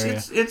criteria.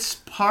 Yeah, it's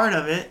part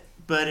of it,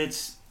 but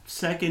it's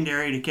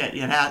secondary to get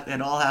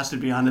it all has to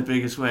be on the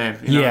biggest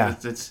wave.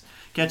 It's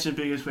catching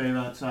the biggest wave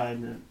outside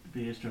and the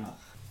biggest drop.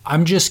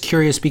 I'm just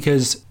curious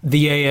because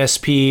the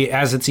ASP,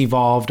 as it's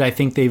evolved, I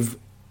think they've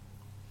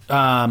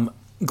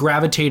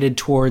gravitated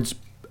towards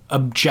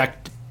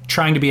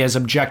trying to be as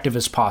objective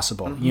as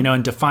possible,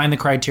 and define the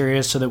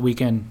criteria so that we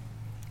can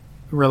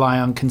rely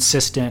on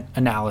consistent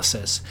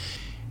analysis.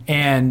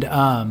 And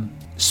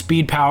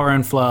speed, power,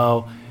 and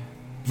flow,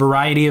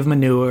 variety of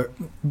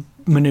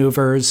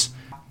maneuvers,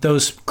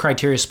 those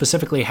criteria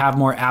specifically have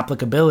more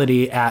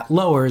applicability at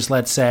lowers,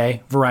 let's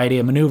say, variety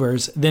of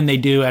maneuvers, than they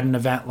do at an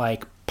event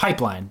like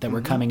Pipeline that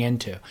we're coming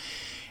into.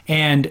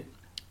 And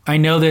I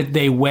know that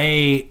they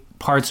weigh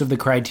parts of the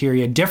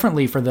criteria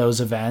differently for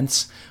those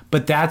events,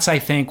 but that's, I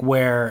think,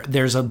 where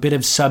there's a bit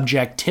of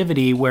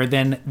subjectivity, where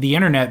then the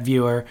internet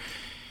viewer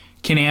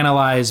can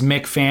analyze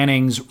Mick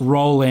Fanning's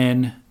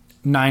roll-in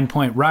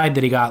 9-point ride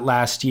that he got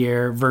last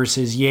year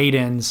versus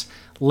Yaden's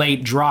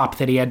late drop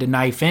that he had to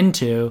knife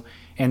into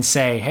and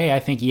say, hey, I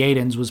think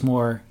Yaden's was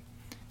more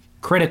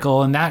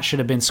critical and that should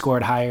have been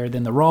scored higher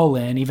than the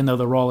roll-in, even though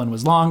the roll-in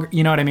was longer.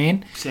 You know what I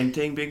mean? Same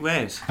thing, big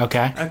waves.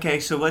 Okay,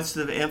 so what's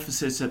the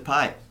emphasis at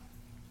pipe?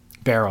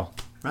 Barrel.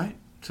 Right.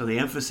 So the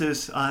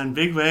emphasis on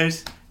big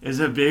waves is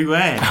a big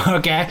wave.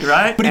 Okay.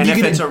 Right? But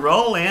if it's a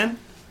roll-in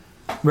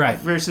right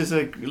versus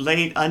a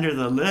late under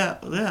the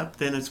lip,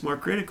 then it's more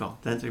critical.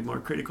 That's a more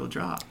critical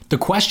drop. The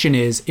question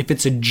is, if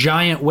it's a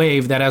giant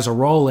wave that has a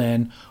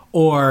roll-in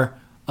or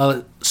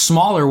a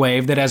smaller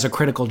wave that has a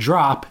critical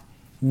drop,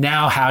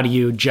 now how do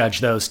you judge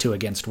those two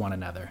against one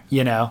another?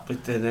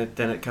 But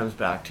then it comes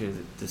back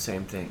to the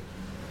same thing.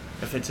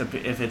 If it's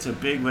a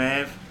big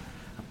wave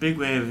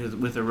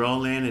with a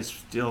roll-in is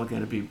still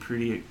going to be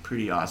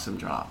pretty awesome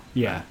drop.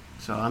 Yeah.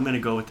 So I'm going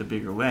to go with the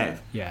bigger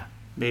wave. Yeah.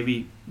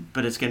 Maybe,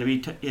 but it's going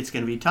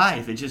to be tight.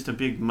 If it's just a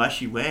big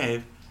mushy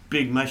wave,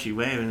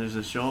 and there's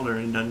a shoulder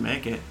and doesn't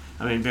make it,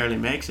 barely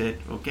makes it,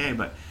 okay,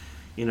 but,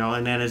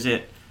 and then is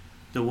it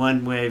the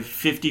one wave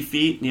 50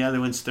 feet and the other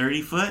one's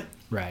 30 foot?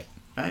 Right.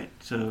 Right?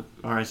 So,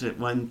 or is it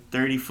one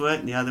 30 foot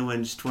and the other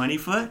one's 20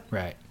 foot?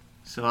 Right.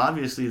 So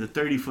obviously the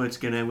 30 foot's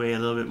going to weigh a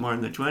little bit more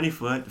than the 20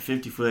 foot. The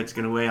 50 foot's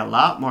going to weigh a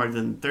lot more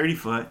than the 30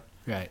 foot.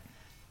 Right.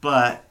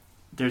 But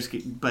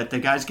the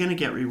guy's going to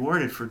get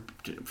rewarded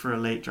for a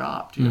late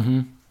drop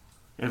too.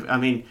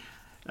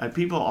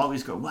 People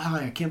always go, "Wow,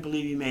 I can't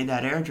believe you made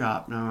that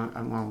airdrop." No,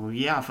 I'm going, well,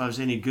 yeah. If I was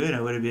any good,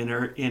 I would have been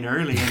in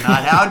early and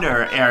not had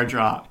to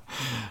airdrop.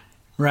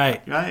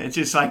 Right. Right. It's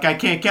just like I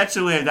can't catch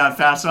the wave that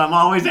fast, so I'm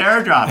always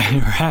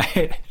airdropping.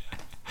 Right.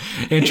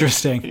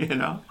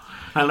 Interesting.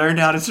 I learned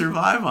how to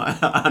survive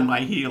on my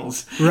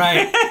heels.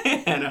 Right.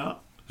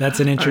 That's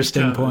an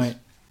interesting point.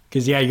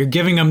 Because, you're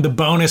giving them the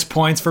bonus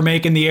points for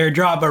making the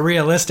airdrop, but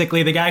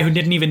realistically, the guy who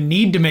didn't even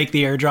need to make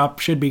the airdrop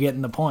should be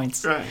getting the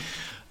points. Right.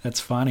 That's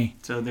funny.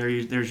 So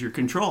there's your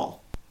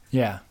control.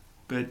 Yeah.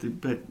 But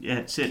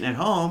sitting at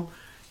home,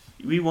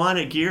 we want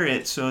to gear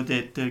it so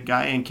that the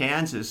guy in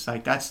Kansas,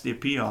 like that's the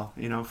appeal,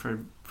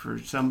 for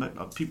some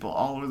people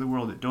all over the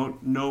world that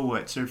don't know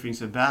what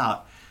surfing's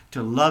about,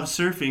 to love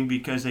surfing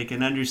because they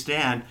can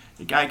understand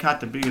the guy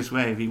caught the biggest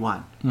wave, he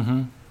won.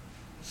 Mm-hmm.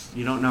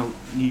 You don't know,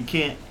 you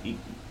can't,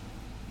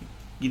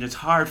 it's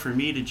hard for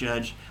me to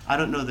judge. I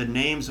don't know the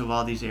names of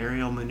all these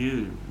aerial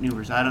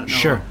maneuvers. I don't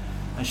know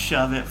a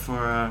shove it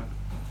for a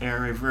air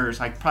reverse.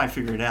 I could probably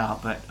figure it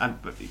out, but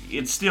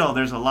it's still,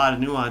 there's a lot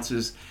of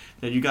nuances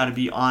that you got to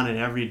be on it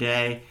every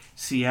day,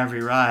 see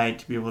every ride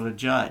to be able to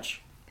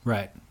judge.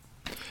 Right.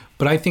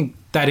 But I think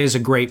that is a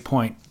great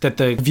point, that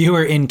the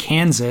viewer in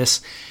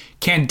Kansas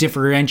can't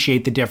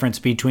differentiate the difference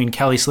between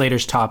Kelly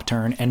Slater's top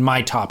turn and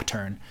my top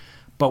turn.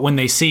 But when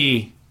they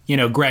see,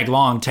 Greg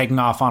Long taking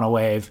off on a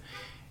wave,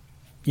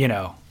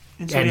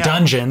 at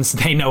Dungeons,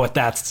 they know what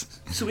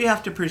that's. So we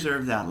have to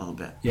preserve that a little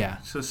bit. Yeah.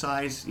 So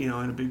size, in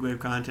a big wave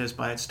contest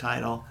by its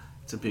title,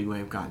 it's a big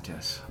wave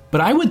contest.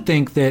 But I would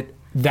think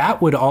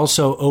that would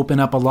also open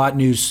up a lot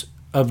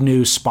of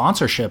new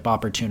sponsorship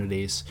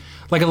opportunities.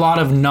 Like a lot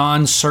of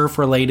non-surf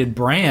related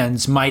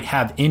brands might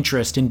have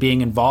interest in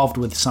being involved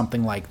with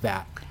something like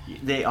that.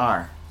 They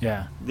are.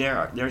 Yeah.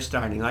 They're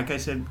starting. Like I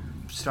said,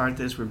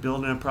 we're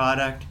building a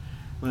product,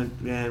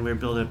 and we're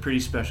building a pretty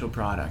special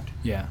product.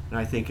 Yeah. And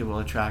I think it will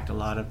attract a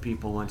lot of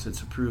people once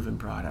it's a proven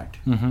product,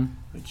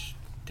 which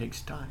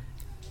takes time.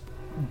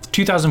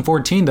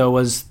 2014 though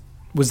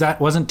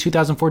wasn't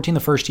 2014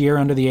 the first year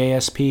under the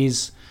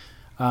ASP's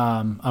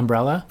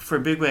umbrella? For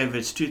Big Wave,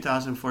 it's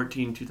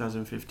 2014,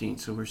 2015,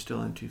 so we're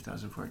still in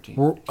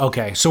 2014.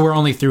 Okay, so we're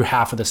only through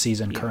half of the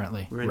season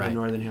currently. We're in the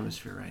Northern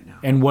Hemisphere right now.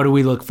 And what do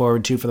we look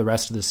forward to for the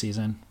rest of the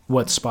season?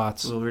 What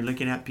spots? Well, we're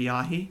looking at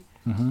Piahi,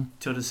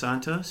 Todos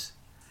Santos,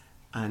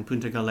 and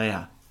Punta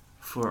Galea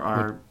for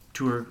our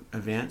tour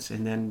events,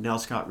 and then Nell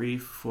Scott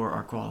Reef for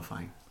our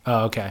qualifying.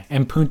 Oh, okay.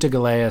 And Punta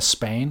Galea,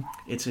 Spain?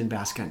 It's in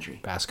Basque Country.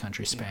 Basque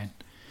Country, Spain.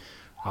 Yeah.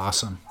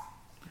 Awesome.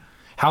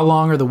 How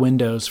long are the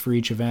windows for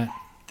each event?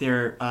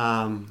 They're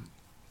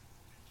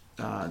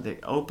they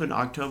open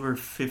October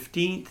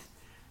 15th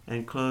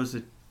and close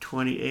the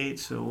 28th,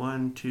 so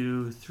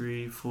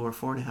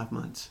 4.5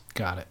 months.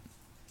 Got it.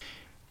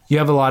 You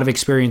have a lot of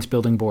experience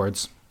building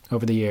boards.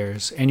 over the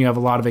years, and you have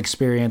a lot of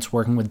experience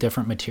working with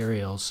different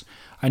materials.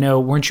 I know,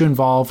 weren't you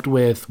involved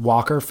with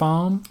Walker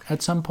Foam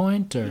at some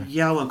point? Or?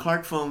 Yeah, when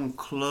Clark Foam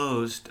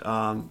closed,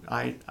 Gordon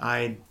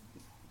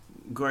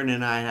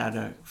and I had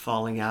a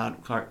falling out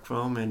with Clark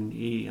Foam, and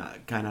he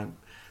kind of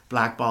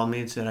blackballed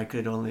me and said I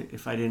could only,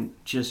 if I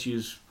didn't just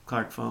use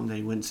Clark Foam,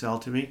 they wouldn't sell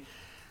to me.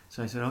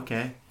 So I said,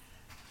 okay,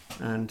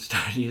 and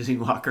started using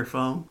Walker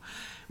Foam,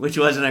 which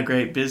wasn't a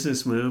great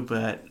business move,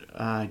 but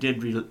I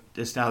did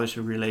establish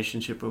a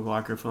relationship with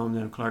Walker Foam.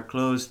 Then Clark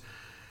closed.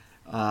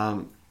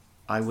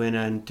 I went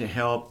in to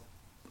help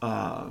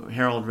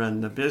Harold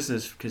run the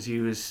business because he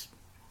was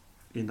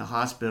in the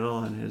hospital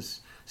and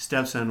his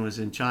stepson was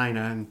in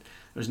China and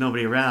there was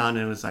nobody around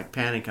and it was like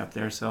panic up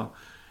there. So,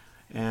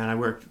 and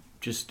I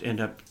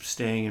ended up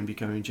staying and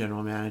becoming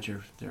general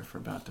manager there for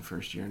about the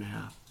first year and a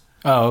half.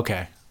 Oh,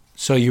 okay.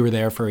 So you were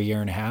there for a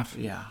year and a half?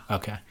 Yeah.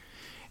 Okay.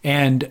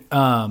 And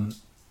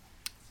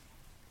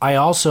I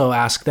also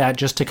asked that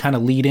just to kind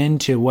of lead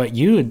into what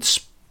you had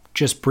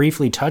just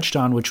briefly touched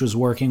on, which was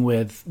working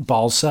with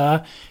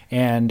balsa,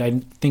 and I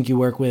think you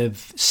work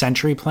with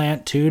Century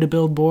Plant too to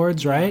build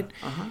boards, right?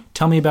 Yeah. Uh-huh.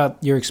 Tell me about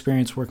your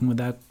experience working with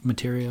that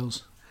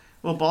materials.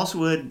 Well, balsa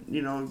wood,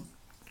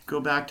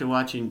 go back to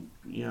watching,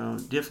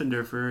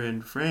 Diffenderfer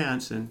in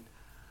France, and,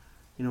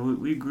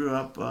 we grew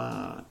up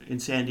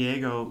in San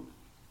Diego.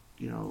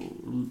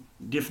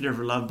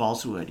 Diffenderfer loved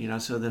balsa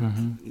wood, so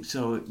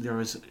there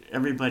was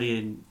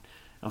everybody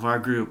of our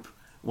group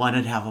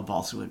wanted to have a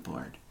balsa wood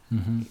board.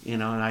 Mm-hmm.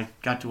 And I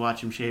got to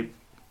watch him shape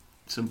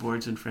some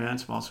boards in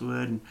France, balsa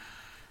wood. And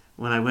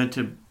when I went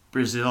to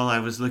Brazil, I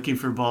was looking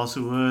for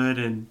balsa wood.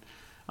 And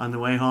on the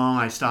way home,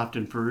 I stopped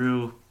in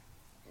Peru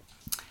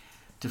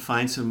to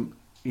find some,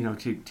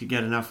 to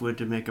get enough wood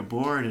to make a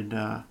board.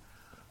 And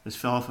this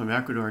fellow from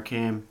Ecuador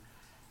came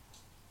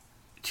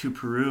to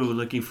Peru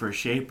looking for a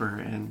shaper.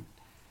 And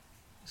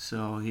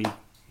so he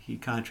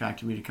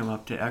contracted me to come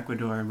up to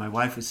Ecuador. And my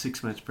wife was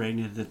 6 months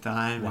pregnant at the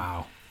time.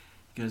 Wow.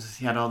 Because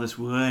he had all this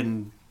wood,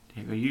 and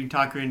he go, you can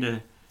talk her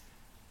into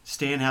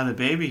staying and have the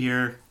baby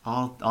here.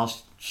 I'll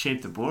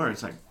shape the board.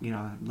 It's like,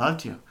 I'd love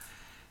to.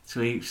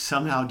 So he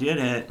somehow did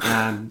it,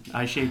 and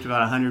I shaped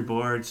about 100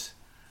 boards.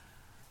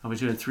 I was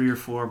doing 3 or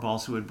 4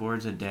 balsa wood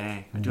boards a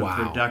day. I do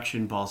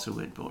production balsa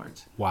wood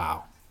boards.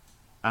 Wow.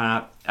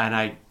 And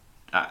I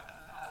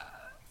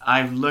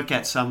look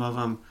at some of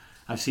them.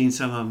 I've seen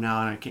some of them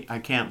now, and I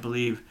can't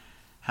believe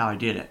how I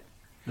did it.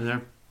 And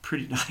they're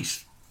pretty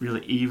nice.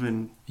 Really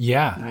even,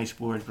 nice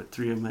boards, but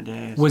 3 of them a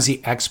day. Was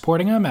he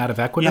exporting them out of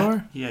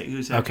Ecuador? Yeah, he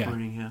was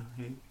exporting,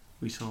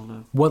 we sold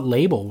them. What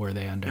label were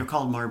they under? They're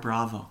called Mar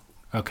Bravo.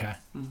 Okay.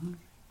 Mm-hmm.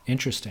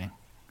 Interesting.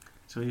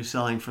 So he was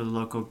selling for the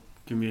local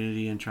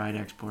community and tried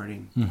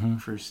exporting. Mm-hmm.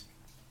 First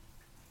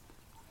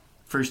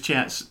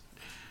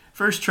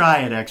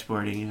try at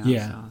exporting,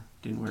 Yeah. So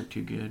didn't work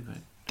too good, but.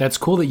 That's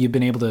cool that you've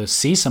been able to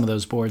see some of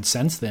those boards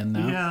since then,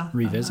 though. Yeah.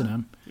 Revisit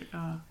them.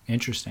 Yeah.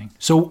 Interesting.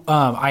 So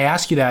I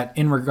ask you that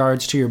in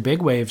regards to your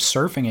big wave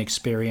surfing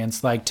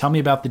experience. Like, tell me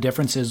about the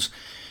differences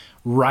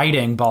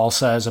riding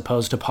balsa as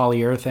opposed to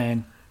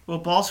polyurethane. Well,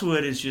 balsa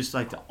wood is just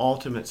like the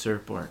ultimate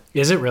surfboard.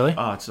 Is it really?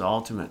 Oh, it's the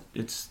ultimate.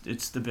 It's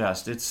the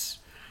best. It's,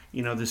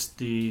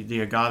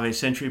 the agave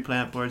Century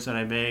Plant boards that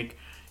I make.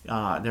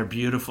 They're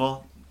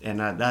beautiful, and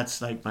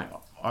that's like my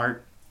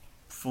art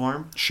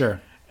form. Sure.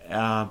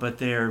 But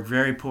they're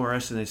very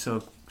porous and they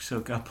soak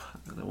up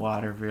the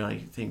water. Really, I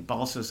think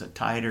balsa's a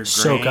tighter grain.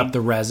 Soak up the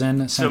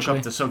resin,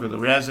 essentially. Soak up the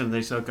resin.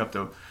 They soak up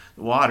the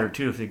water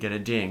too if they get a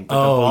ding. But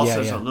the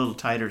balsa's a little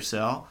tighter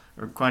cell,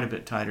 or quite a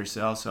bit tighter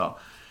cell. So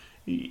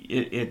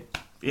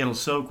it'll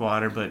soak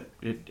water, but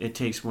it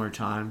takes more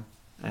time,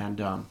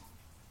 and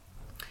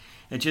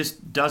it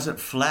just doesn't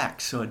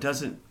flex, so it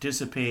doesn't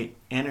dissipate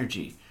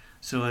energy.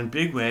 So in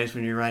big waves,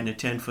 when you're riding a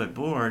 10-foot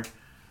board,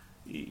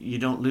 you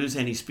don't lose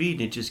any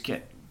speed. And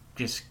it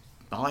just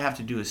all I have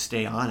to do is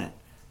stay on it,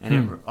 and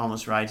it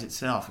almost rides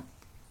itself. It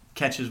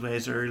catches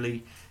waves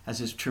early, has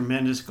this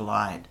tremendous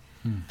glide.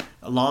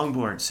 A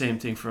longboard, same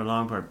thing for a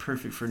longboard,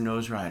 perfect for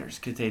nose riders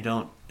because they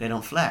don't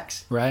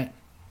flex. Right.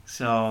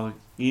 So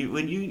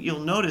you'll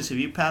notice if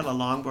you paddle a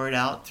longboard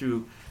out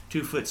through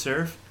 2-foot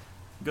surf,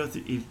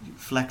 it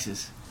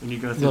flexes when you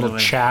go through little the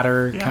wave.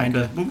 Chatter kind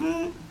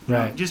of.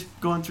 Right. Just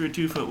going through a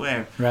 2-foot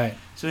wave. Right.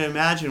 So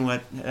imagine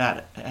what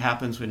that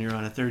happens when you're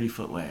on a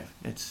 30-foot wave.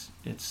 It's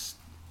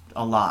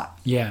a lot.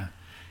 Yeah.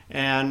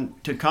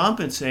 And to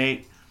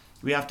compensate,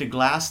 we have to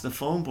glass the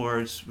foam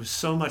boards with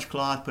so much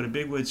cloth, put a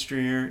big wood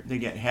stringer, they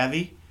get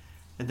heavy,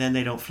 and then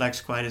they don't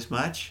flex quite as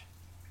much.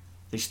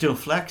 They still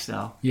flex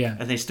though. Yeah.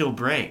 And they still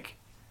break.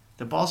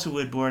 The balsa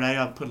wood board,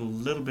 I put a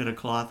little bit of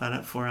cloth on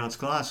it, 4-ounce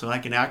cloth, so I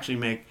can actually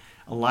make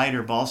a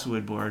lighter balsa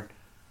wood board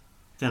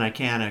than I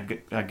can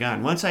a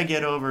gun. Once I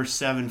get over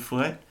 7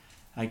 foot,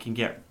 I can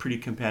get pretty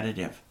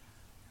competitive.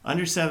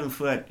 Under 7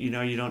 foot,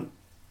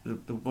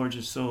 the boards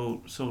are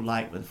so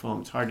light with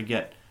foam. It's hard to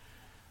get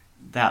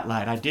that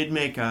light. I did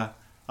make a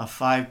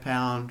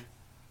 5-pound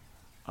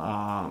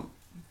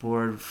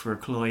board for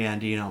Chloe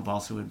Andino,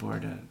 balsa wood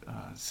board, a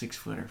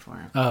 6-footer for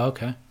him. Oh,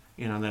 okay.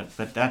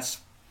 But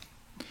that's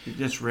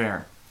It's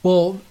rare.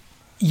 Well,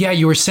 yeah,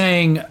 you were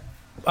saying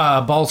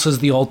balsa's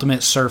the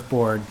ultimate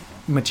surfboard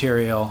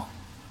material.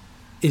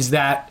 Is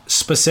that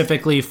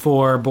specifically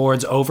for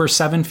boards over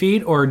 7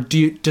 feet, or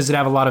does it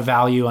have a lot of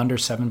value under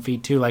 7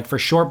 feet too, like for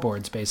short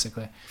boards,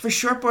 basically? For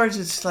short boards,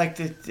 it's like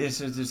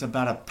there's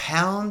about a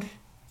pound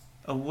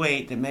of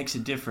weight that makes a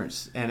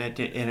difference, and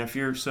if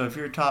you're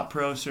a top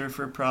pro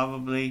surfer,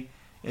 probably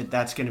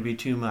that's going to be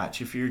too much.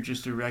 If you're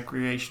just a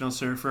recreational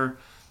surfer,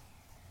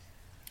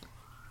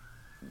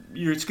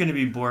 it's going to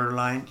be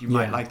borderline. You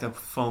might like the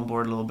foam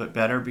board a little bit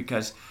better,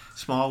 because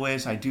small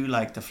waves, I do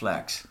like the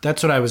flex.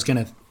 That's what I was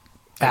going to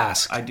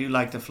ask. I do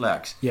like the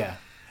flex. Yeah.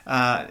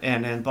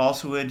 And in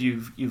balsa wood,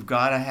 you've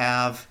got to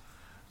have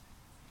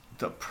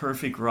the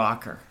perfect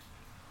rocker.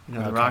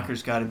 The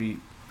rocker's got to be,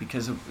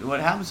 because of what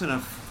happens in a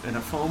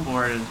foam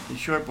board and a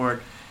short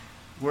board,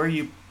 where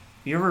you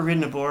ever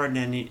ridden a board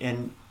and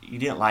you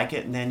didn't like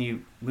it, and then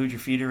you moved your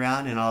feet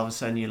around and all of a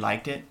sudden you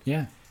liked it.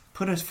 Yeah.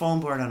 Put a foam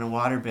board on a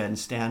waterbed and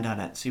stand on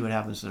it and see what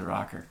happens to the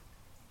rocker.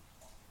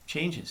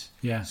 Changes.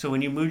 Yeah. So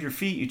when you move your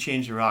feet, you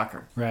change the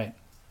rocker. Right.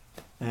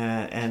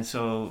 And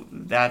so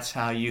that's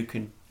how you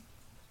can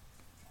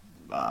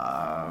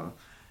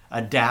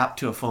adapt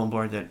to a foam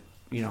board that,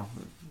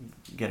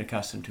 get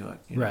accustomed to it.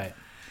 Right.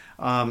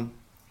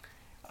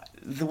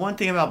 The one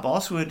thing about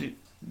balsa wood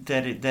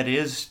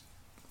that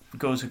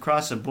goes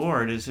across the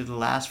board is it'll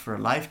last for a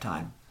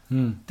lifetime.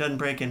 Doesn't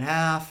break in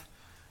half.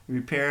 You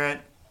repair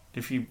it.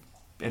 If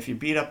you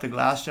beat up the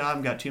glass job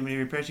and got too many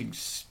repairs, you can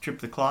strip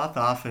the cloth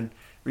off and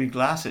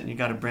re-glass it, and you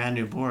got a brand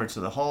new board. So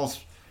the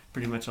hull's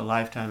pretty much a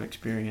lifetime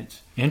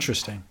experience.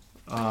 Interesting.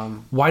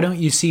 Why don't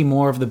you see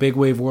more of the Big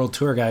Wave World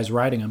Tour guys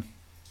riding them?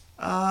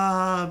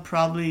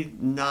 Probably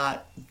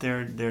not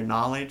their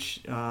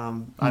knowledge.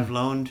 I've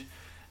loaned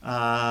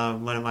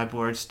one of my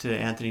boards to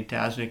Anthony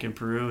Tasnik in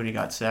Peru, and he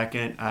got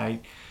second. I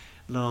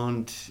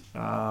loaned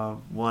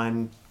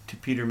one to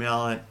Peter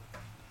Mill,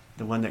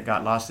 the one that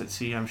got lost at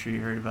sea. I'm sure you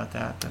heard about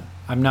that.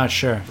 I'm not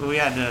sure. We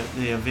had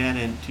the event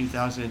in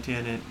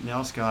 2010 at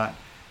Nelscott,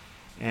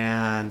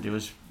 and it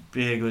was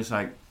big. It was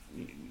like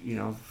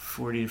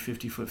 40 to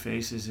 50 foot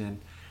faces, and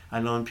I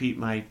loaned Pete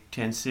my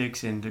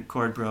 10.6, and the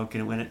cord broke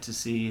and it went out to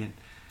sea and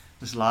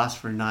was lost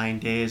for 9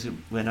 days. It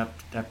went up.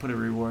 I put a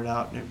reward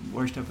out, and it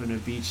washed up in a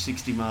beach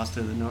 60 miles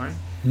to the north.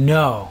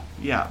 No.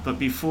 Yeah, but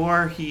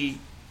before he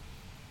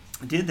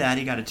did that,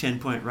 he got a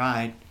 10-point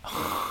ride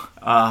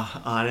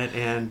on it.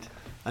 And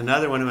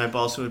another one of my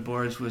balsa wood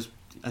boards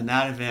on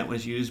that event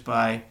was used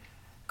by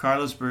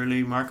Carlos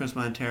Burley, Marcos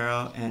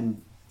Montero,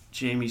 and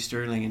Jamie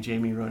Sterling, and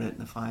Jamie rode it in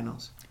the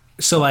finals.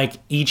 So like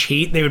each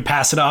heat, they would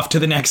pass it off to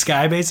the next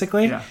guy,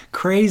 basically? Yeah.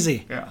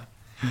 Crazy. Yeah.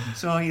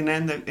 So, and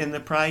then in the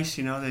price,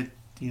 I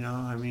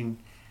mean,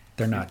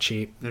 they're not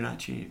cheap. They're not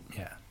cheap.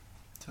 Yeah.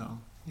 So,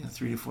 $3,000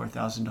 to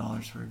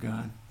 $4,000 for a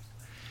gun.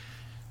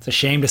 It's a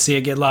shame to see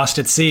it get lost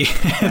at sea.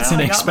 It's an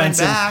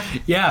expensive. I got my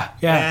back.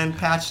 Yeah. And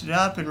patched it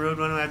up and rode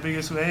one of my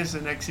biggest waves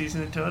the next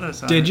season at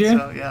Todos. Did you?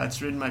 So, yeah, it's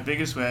ridden my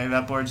biggest wave.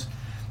 That board is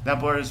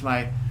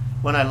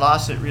when I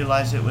lost it,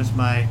 realized it was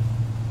my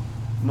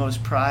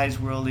most prized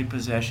worldly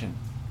possession.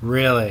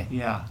 Really?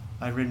 Yeah.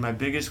 I've ridden my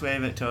biggest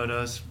wave at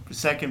Todos,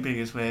 second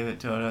biggest wave at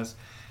Todos,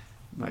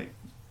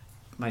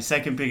 my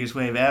second biggest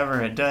wave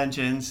ever at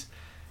Dungeons.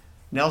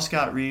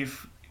 Nelscott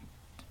Reef,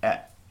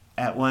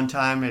 at one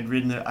time I'd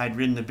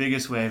ridden the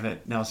biggest wave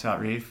at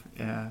Nelscott Reef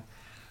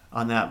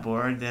on that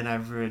board. Then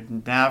I've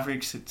ridden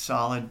Mavericks at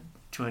solid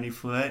 20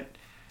 foot,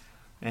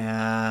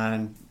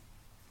 and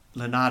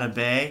Lanada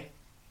Bay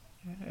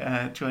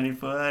at 20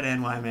 foot,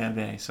 and Waimea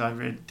Bay. So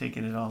I've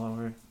taken it all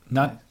over.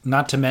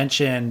 Not to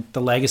mention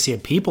the legacy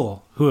of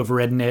people who have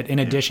ridden it in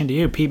addition to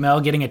you. Pete Mel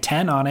getting a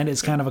 10 on it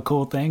is kind of a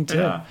cool thing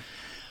too.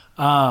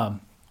 Yeah.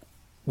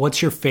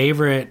 What's your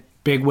favorite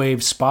big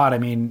wave spot? I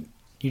mean,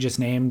 you just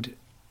named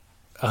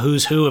a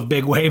who's who of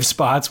big wave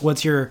spots. What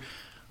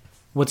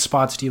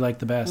spots do you like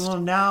the best? Well,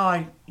 now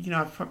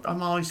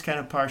I'm always kind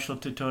of partial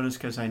to Todos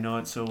because I know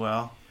it so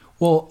well.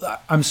 Well,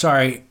 I'm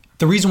sorry.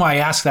 The reason why I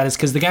ask that is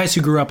because the guys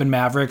who grew up in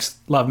Mavericks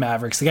love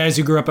Mavericks. The guys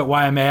who grew up at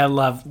Waimea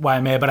love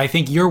Waimea. But I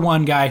think you're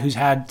one guy who's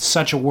had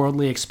such a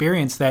worldly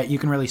experience that you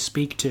can really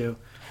speak to.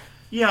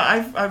 Yeah,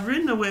 I've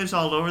ridden the waves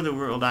all over the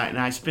world, and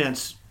I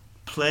spent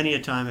plenty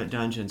of time at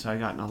Dungeons. I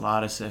got in a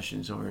lot of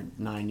sessions over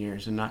 9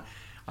 years, and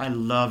I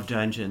love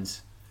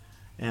Dungeons.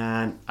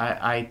 And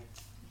I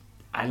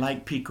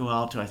like Pico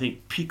Alto. I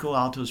think Pico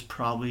Alto is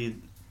probably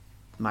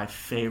my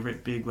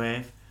favorite big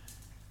wave.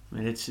 I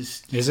mean,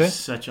 it's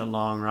such a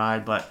long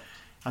ride, but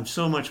I'm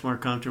so much more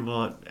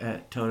comfortable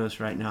at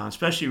Todos right now,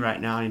 especially right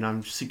now.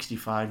 I'm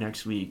 65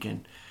 next week,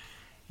 and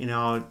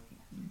I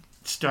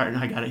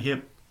got a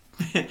hip,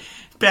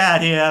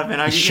 bad hip,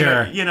 and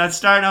it's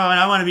starting out, and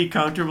I want to be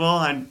comfortable,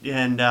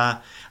 and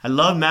I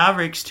love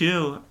Mavericks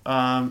too.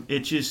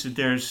 It's just that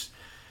there's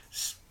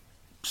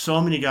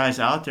so many guys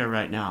out there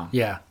right now.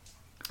 Yeah,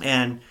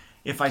 and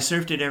if I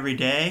surfed it every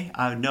day,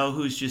 I would know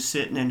who's just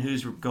sitting and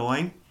who's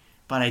going,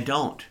 but I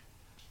don't.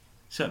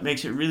 So it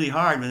makes it really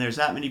hard when there's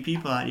that many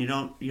people out,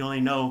 and you only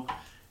know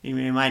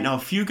You might know a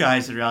few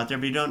guys that are out there,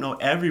 but you don't know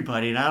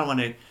everybody. And I don't want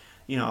to,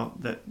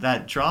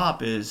 that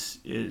drop is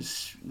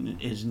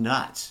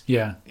nuts.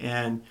 Yeah.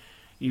 And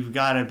you've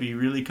got to be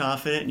really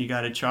confident, and you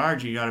got to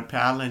charge. You got to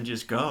paddle and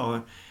just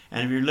go.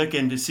 And if you're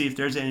looking to see if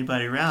there's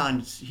anybody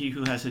around, he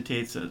who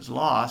hesitates is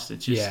lost.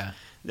 It's just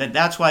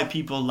that's why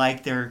people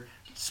like their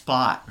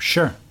spot.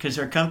 Sure. Because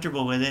they're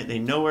comfortable with it. They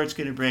know where it's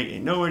going to break. They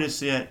know where to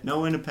sit,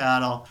 know when to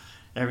paddle,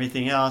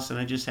 everything else. And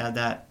I just had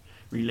that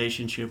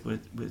relationship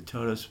with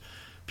Toto's.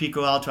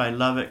 Pico Alto, I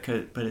love it,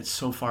 but it's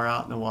so far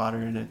out in the water,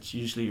 and it's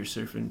usually you're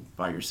surfing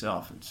by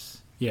yourself.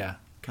 It's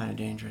kind of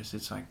dangerous.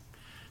 It's like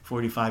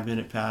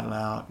 45-minute paddle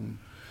out and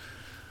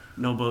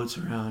no boats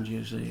around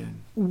usually.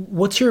 And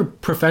what's your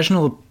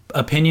professional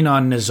opinion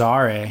on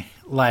Nazare?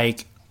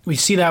 Like, we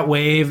see that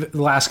wave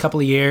the last couple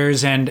of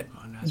years, and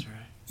Nazare.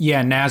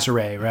 Yeah,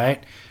 Nazare,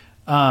 right?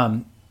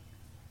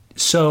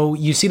 So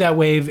you see that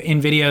wave in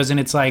videos, and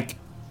it's like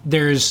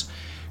there's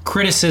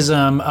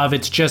criticism of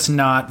it's just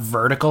not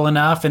vertical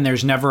enough, and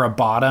there's never a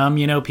bottom.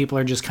 People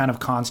are just kind of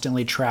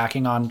constantly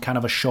tracking on kind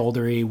of a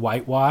shouldery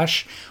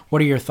whitewash.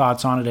 What are your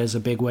thoughts on it as a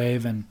big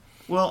wave? And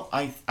well,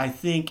 I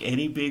think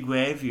any big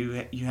wave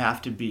you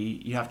have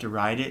to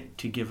ride it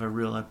to give a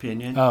real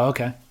opinion. Oh,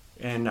 okay.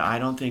 And I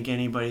don't think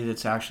anybody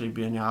that's actually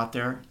been out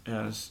there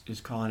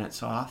is calling it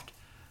soft.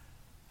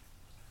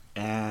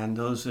 And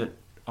those that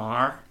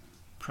are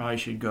probably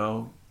should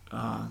go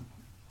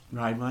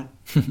ride one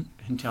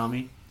and tell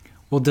me.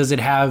 Well, does it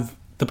have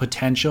the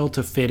potential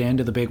to fit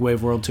into the Big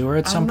Wave World Tour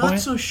at some point? I'm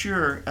not so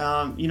sure.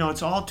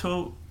 It's all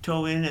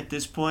toe in at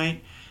this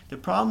point. The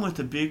problem with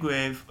the Big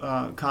Wave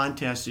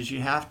contest is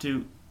you have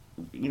to,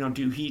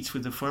 do heats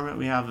with the format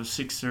we have of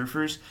 6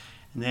 surfers,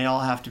 and they all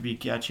have to be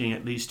catching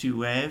at least 2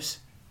 waves,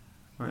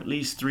 or at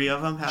least 3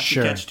 of them have to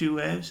catch 2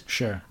 waves.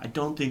 Sure. I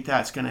don't think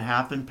that's going to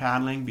happen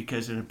paddling,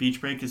 because in a beach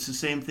break, it's the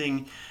same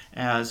thing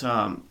as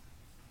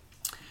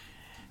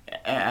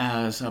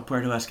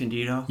Puerto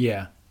Escondido.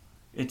 Yeah.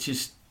 It's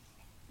just,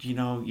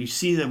 you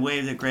see the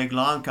wave that Greg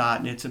Long caught,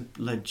 and it's a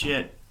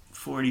legit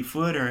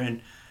 40-footer.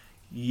 And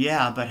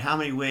but how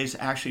many waves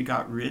actually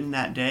got ridden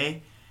that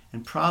day?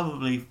 And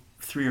probably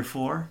 3 or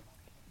 4.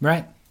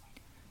 Right.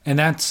 And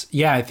that's,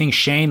 I think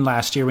Shane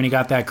last year when he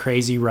got that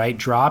crazy right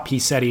drop, he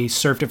said he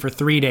surfed it for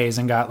 3 days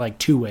and got like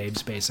 2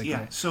 waves basically.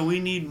 Yeah, so we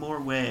need more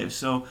waves.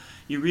 So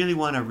you really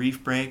want a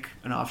reef break,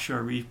 an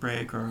offshore reef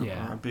break, or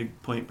a big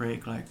point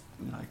break like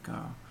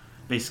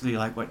basically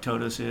like what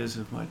Todos is,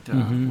 and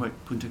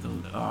what Punta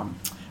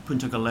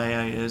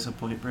Galea is, a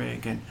point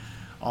break, and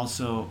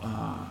also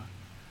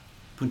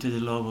Punta de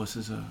Lobos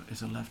is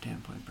a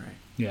left-hand point break.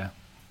 Yeah,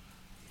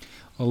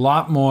 a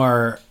lot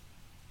more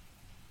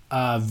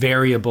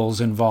variables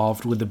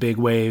involved with the big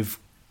wave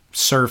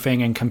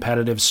surfing and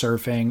competitive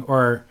surfing,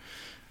 or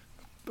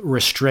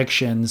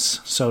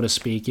restrictions, so to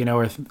speak.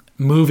 Or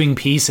moving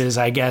pieces,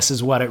 I guess,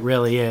 is what it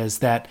really is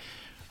that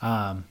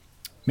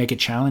make it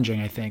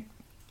challenging. I think.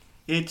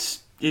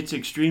 It's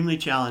extremely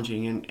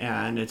challenging,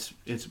 and it's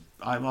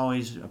I've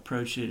always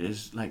approached it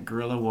as like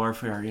guerrilla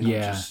warfare,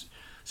 just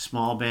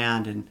small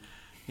band, and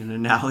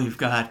now we've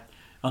got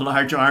a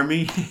large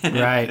army.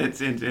 Right.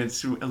 It's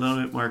a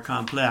little bit more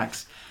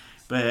complex,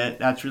 but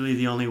that's really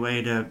the only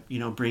way to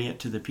bring it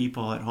to the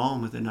people at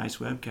home with a nice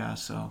webcast.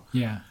 So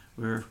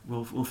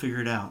we'll figure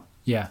it out.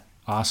 Yeah,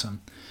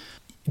 awesome.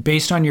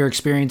 Based on your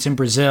experience in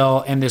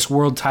Brazil and this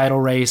world title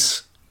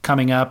race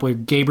coming up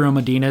with Gabriel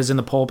Medina's in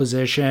the pole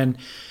position,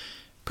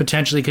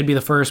 potentially could be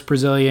the first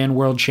Brazilian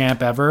world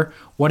champ ever.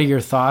 What are your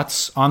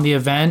thoughts on the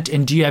event?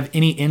 And do you have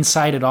any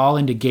insight at all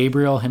into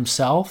Gabriel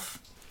himself?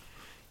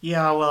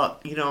 Yeah, well,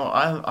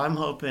 I'm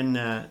hoping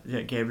that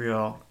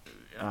Gabriel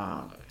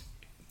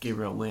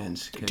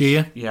wins. Do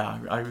you? Yeah,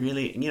 I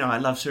really, I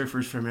love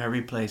surfers from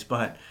every place,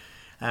 but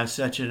I have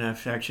such an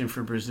affection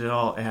for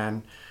Brazil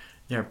and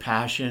their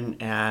passion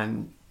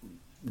and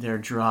their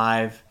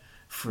drive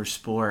for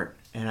sport.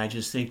 And I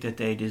just think that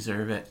they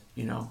deserve it.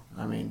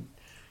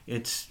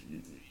 It's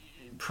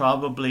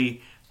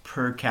probably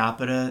per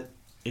capita,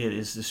 it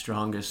is the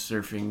strongest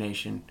surfing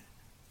nation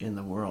in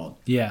the world.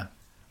 Yeah.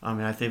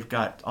 They've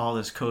got all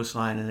this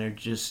coastline, and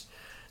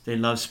they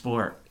love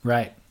sport.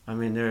 Right.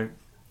 They're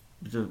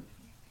the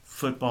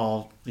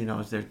football,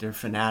 they're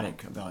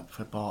fanatic about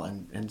football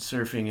and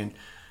surfing. And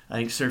I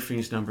think surfing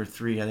is number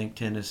 3. I think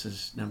tennis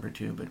is number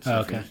 2, but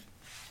surfing is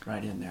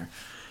right in there.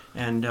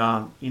 And,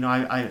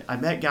 I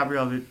met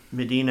Gabriel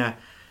Medina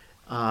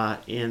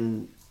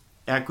in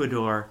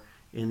Ecuador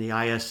in the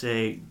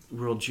ISA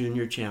World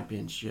Junior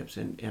Championships,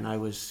 and I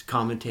was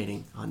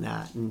commentating on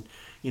that. And,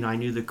 I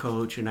knew the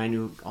coach, and I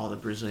knew all the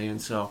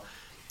Brazilians, so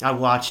I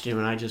watched him,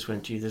 and I just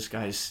went, gee, this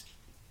guy's...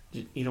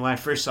 when I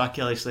first saw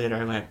Kelly Slater,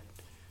 I went,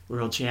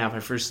 world champ. I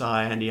first saw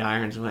Andy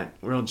Irons, I went,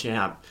 world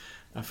champ.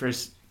 I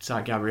first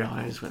saw Gabriel,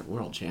 I just went,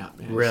 world champ.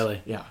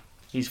 Really? Yeah.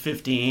 He's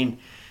 15,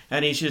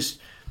 and he's just...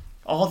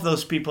 all of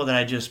those people that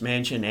I just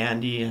mentioned,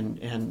 Andy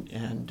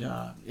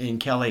and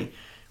Kelly,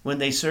 when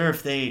they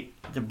surf, the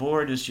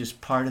board is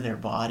just part of their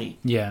body.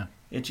 Yeah.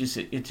 It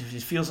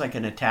feels like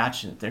an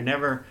attachment. They're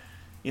never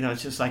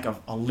it's just like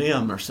a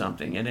limb or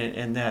something,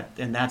 and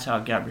that's how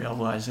Gabriel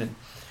was,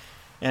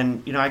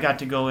 and I got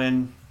to go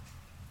in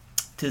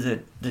to the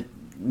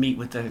meet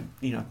with the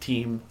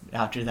team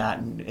after that,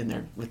 and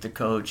there with the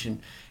coach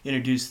and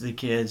introduce the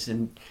kids,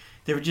 and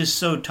they were just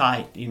so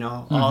tight,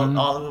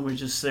 all of them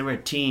they were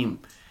a team,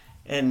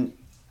 and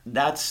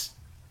that's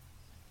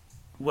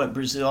what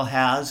Brazil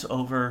has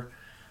over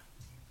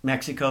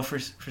Mexico for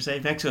say.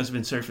 Mexico's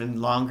been surfing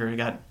longer and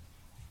got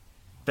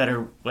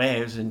better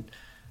waves, and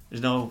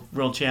there's no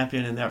world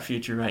champion in that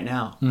future right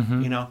now,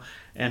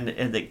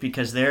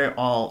 because they're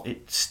all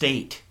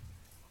state,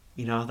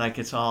 like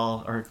it's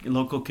all or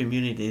local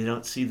community. They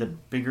don't see the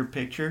bigger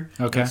picture.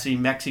 Okay. They see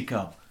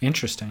Mexico.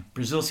 Interesting.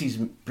 Brazil sees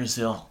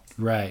Brazil.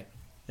 Right.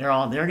 They're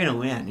going to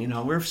win.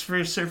 We're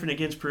surfing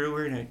against Peru.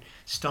 We're going to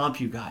stomp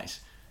you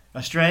guys.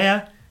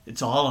 Australia,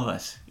 it's all of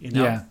us.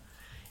 Yeah.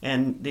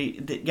 And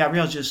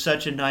Gabriel's just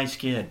such a nice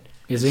kid.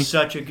 Is he?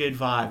 Such a good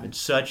vibe, and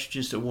such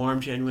just a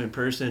warm, genuine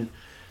person.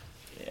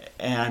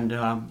 And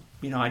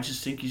I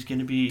just think he's going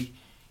to be,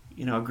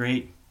 a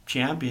great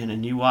champion.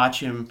 And you watch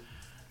him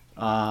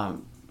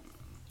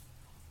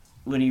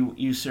when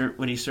he surfs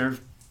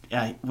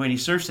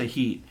the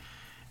heat.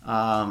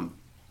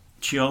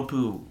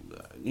 Chiopu,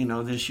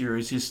 this year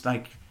is just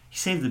like he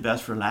saved the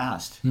best for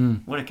last.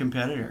 What a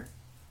competitor!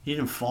 He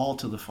didn't fall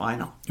to the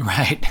final.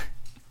 Right.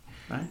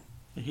 Right.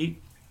 He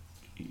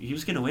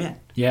was going to win.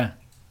 Yeah.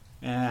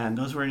 And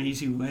those weren't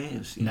easy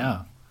waves.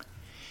 No.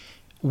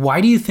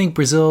 Why do you think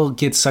Brazil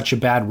gets such a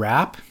bad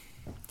rap?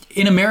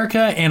 In America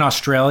and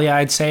Australia,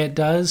 I'd say it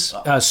does.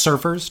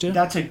 Surfers do.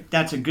 That's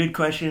a good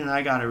question, and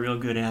I got a real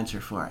good answer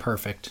for it.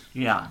 Perfect.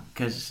 Yeah,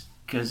 because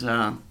they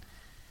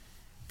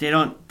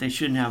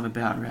shouldn't have a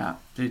bad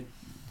rap.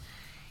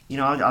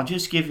 I'll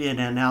just give you an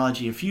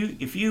analogy. If you're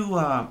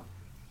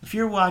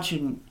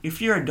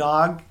a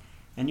dog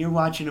and you're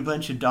watching a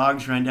bunch of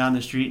dogs run down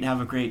the street and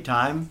have a great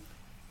time,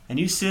 and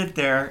you sit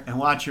there and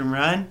watch them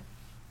run,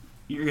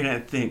 you're going to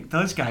think,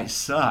 those guys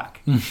suck.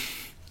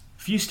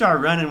 If you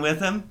start running with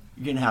them,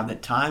 you're going to have the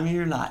time of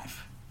your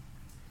life.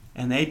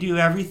 And they do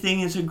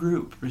everything as a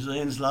group.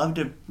 Brazilians they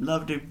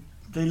love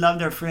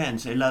their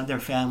friends. They love their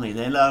family.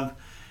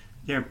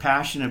 They're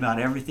passionate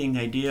about everything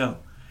they do.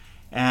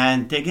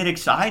 And they get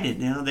excited.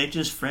 They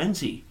just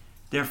frenzy.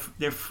 They're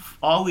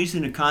always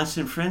in a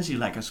constant frenzy,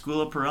 like a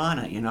school of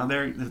piranha.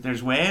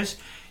 There's waves.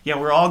 Yeah,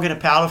 we're all going to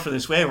paddle for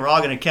this wave. We're all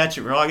going to catch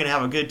it. We're all going to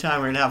have a good time.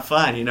 We're going to have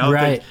fun.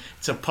 Right.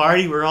 It's a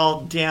party. We're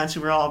all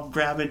dancing. We're all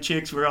grabbing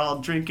chicks. We're all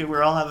drinking.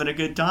 We're all having a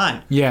good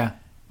time. Yeah.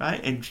 Right.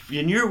 And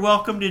you're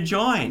welcome to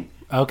join.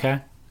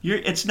 Okay.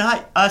 It's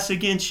not us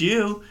against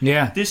you.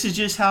 Yeah. This is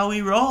just how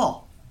we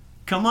roll.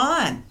 Come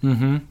on.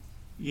 Mm-hmm.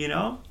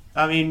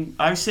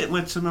 I was sitting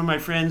with some of my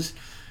friends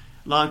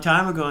a long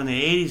time ago in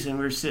the 80s, and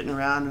we were sitting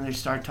around, and they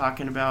start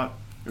talking about,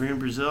 we're in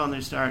Brazil, and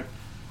they start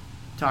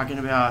talking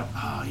about,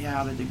 oh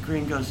yeah, but the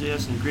gringo's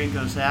this and the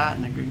gringo's that,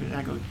 and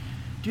I go,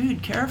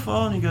 dude,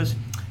 careful. And he goes,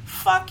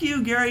 fuck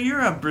you, Gary, you're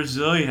a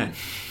Brazilian.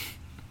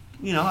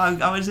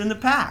 I was in the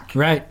pack.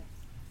 Right.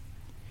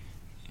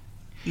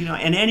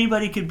 And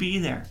anybody could be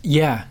there.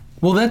 Yeah.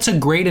 Well, that's a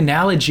great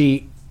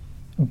analogy,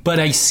 but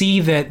I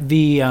see that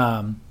the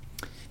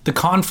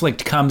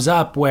conflict comes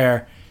up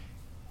where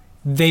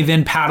they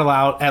then paddle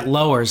out at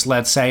lowers,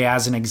 let's say,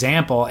 as an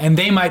example, and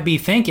they might be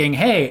thinking,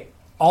 hey,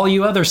 all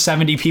you other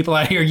 70 people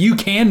out here, you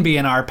can be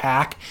in our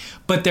pack,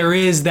 but there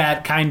is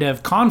that kind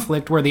of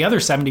conflict where the other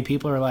 70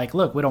 people are like,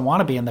 look, we don't want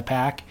to be in the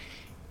pack,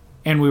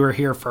 and we were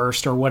here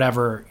first, or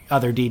whatever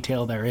other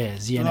detail there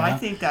is, I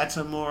think that's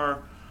a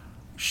more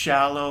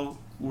shallow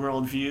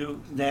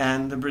worldview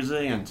than the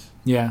Brazilians.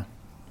 Yeah.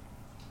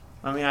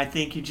 I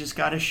think you just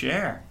got to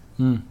share.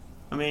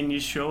 You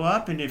show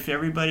up, and if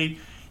everybody,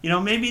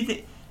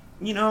 maybe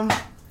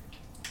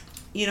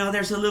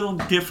there's a little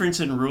difference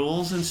in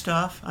rules and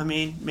stuff.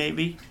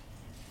 Maybe,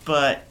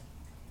 but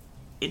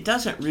it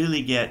doesn't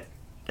really get.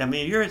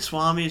 You're at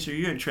Swami's or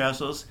you're at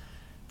Trestles,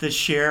 the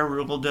share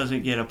rule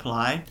doesn't get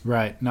applied.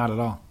 Right. Not at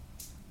all.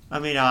 I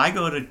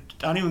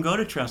don't even go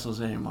to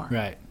Trestles anymore.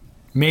 Right.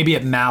 Maybe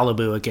at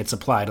Malibu it gets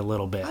applied a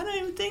little bit. I don't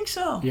even think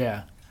so.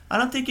 Yeah. I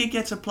don't think it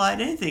gets applied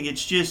to anything.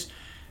 It's just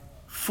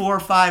 4 or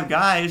 5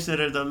 guys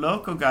that are the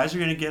local guys are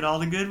going to get all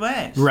the good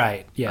waves.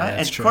 Right. Yeah, right?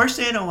 that's and true. Of course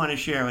they don't want to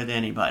share with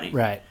anybody.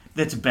 Right.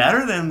 That's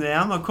better than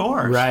them, of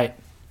course. Right.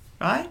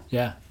 Right?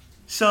 Yeah.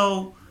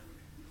 So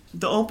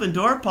the open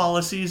door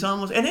policy is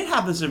almost, and it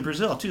happens in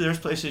Brazil too. There's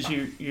places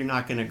you're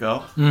not going to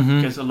go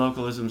because the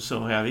localism is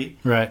so heavy.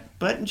 Right.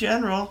 But in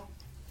general,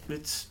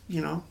 it's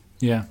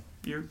Yeah.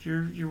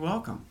 You're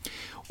welcome.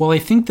 Well, I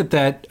think that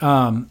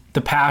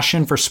the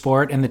passion for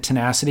sport and the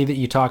tenacity that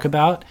you talk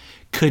about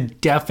could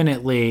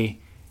definitely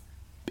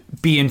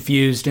be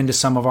infused into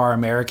some of our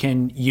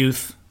American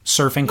youth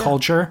surfing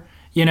culture.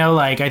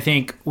 I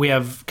think we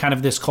have kind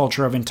of this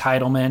culture of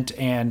entitlement,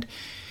 and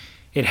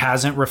it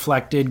hasn't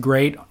reflected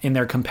great in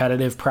their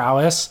competitive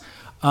prowess.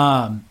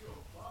 But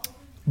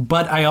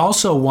I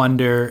also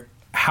wonder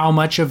how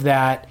much of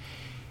that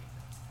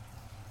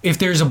if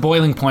there's a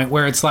boiling point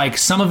where it's like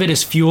some of it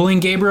is fueling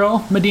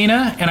Gabriel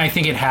Medina, and I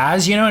think it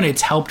has, and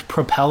it's helped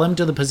propel him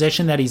to the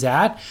position that he's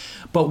at.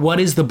 But what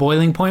is the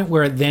boiling point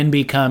where it then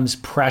becomes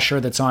pressure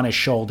that's on his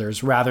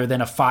shoulders rather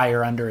than a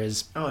fire under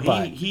his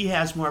butt? He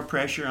has more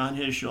pressure on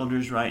his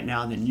shoulders right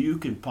now than you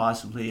could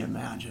possibly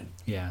imagine.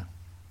 Yeah.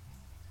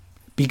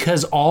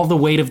 Because all the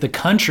weight of the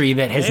country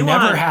that has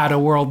never had a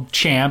world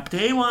champ.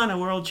 They want a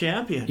world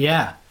champion.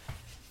 Yeah.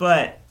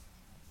 But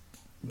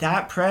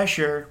that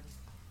pressure,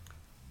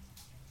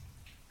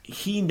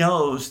 he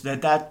knows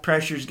that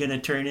pressure is going to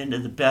turn into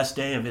the best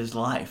day of his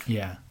life.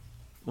 Yeah.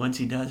 Once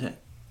he does it.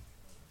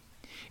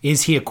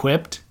 Is he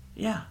equipped?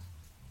 Yeah.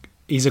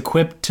 He's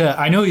equipped to,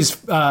 I know his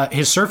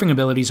surfing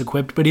ability is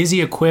equipped, but is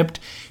he equipped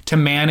to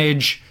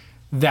manage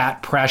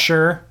that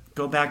pressure?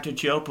 Go back to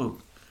Chopu.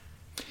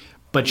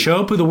 But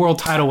Chopu, the world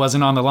title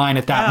wasn't on the line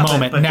at that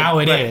moment. Now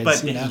it is. But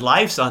his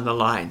life's on the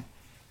line.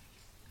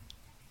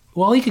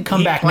 Well, he could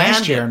come back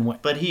next year and win.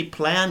 But he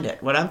planned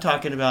it. What I'm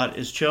talking about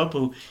is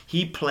Chopu.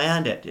 He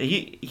planned it.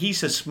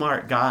 He's a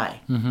smart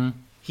guy. Mm-hmm.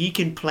 He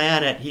can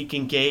plan it. He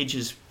can gauge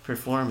his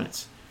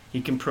performance.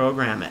 He can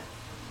program it.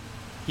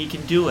 He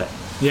can do it.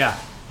 Yeah.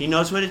 He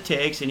knows what it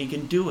takes, and he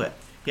can do it.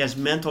 He has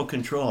mental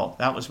control.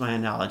 That was my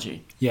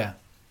analogy. Yeah.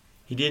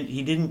 He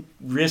didn't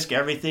risk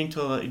everything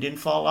he didn't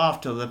fall off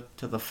till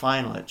the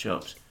final at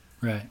Chopes.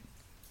 Right.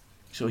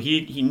 So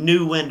he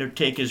knew when to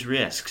take his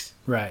risks.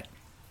 Right.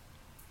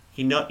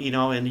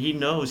 And he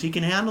knows he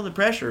can handle the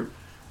pressure.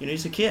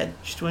 He's a kid.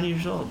 He's 20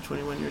 years old,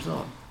 21 years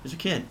old. He's a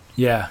kid.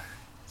 Yeah.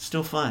 It's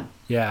still fun.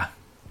 Yeah.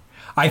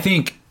 I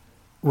think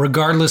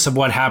regardless of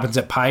what happens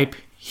at Pipe,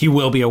 he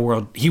will be a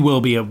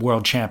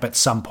world champ at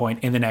some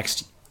point in the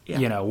next,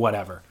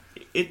 whatever.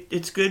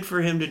 It's good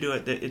for him to do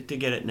it, to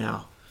get it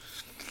now.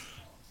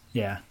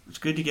 Yeah. It's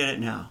good to get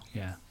it now.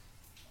 Yeah.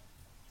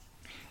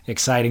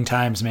 Exciting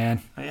times,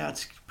 man. Yeah,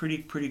 it's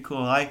pretty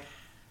cool. I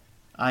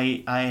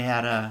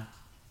had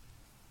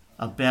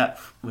a bet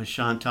with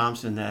Sean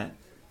Thompson that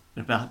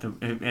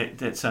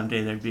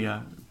someday there'd be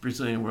a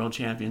Brazilian world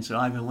champion, so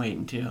I've been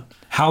waiting too.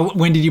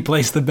 When did you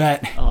place the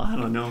bet? Oh, I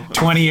don't know.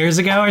 20 years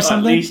ago or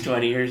something? At least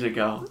 20 years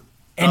ago.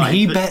 And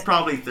he bet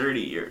probably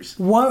 30 years.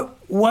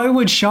 Why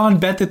would Sean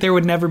bet that there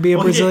would never be a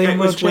Brazilian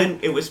world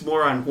champion? It was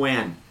more on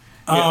when.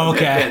 Oh,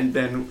 okay.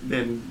 Than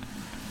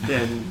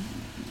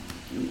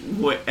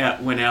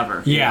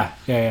whenever. Yeah.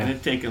 And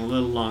it's taken a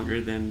little longer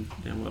than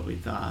what we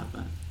thought.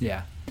 But.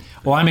 Yeah.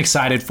 Well, I'm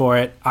excited for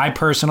it. I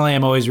personally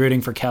am always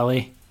rooting for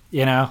Kelly,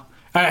 And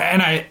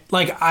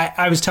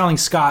I was telling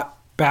Scott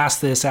Bass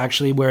this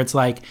actually, where it's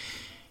like,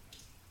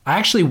 I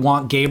actually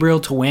want Gabriel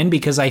to win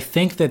because I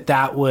think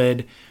that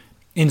would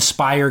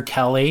inspire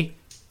Kelly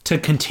to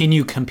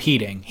continue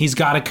competing. He's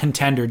got a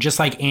contender, just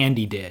like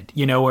Andy did,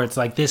 where it's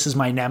like, this is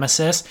my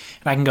nemesis,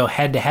 and I can go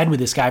head to head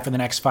with this guy for the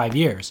next 5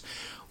 years.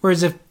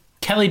 Whereas if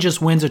Kelly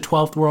just wins a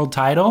 12th world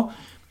title,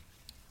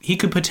 he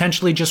could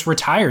potentially just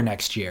retire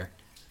next year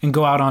and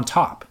go out on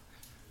top.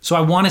 So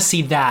I want to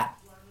see that.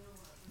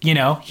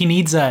 He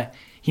needs a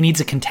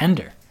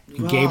contender.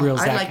 Well,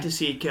 Gabriel's I'd like to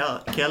see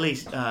Kelly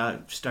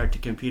start to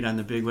compete on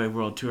the Big Wave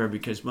World Tour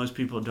because most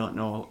people don't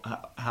know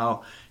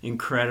how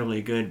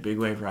incredibly good Big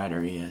Wave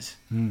rider he is.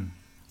 Mm.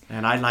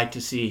 And I'd like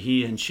to see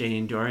he and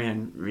Shane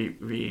Dorian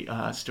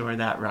restore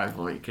that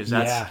rivalry because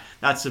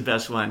that's the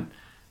best one.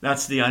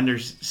 That's the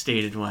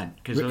understated one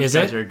because those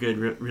guys are good,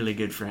 really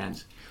good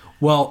friends.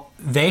 Well,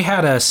 they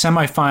had a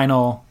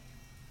quarterfinal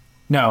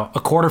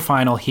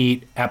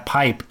heat at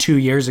Pipe 2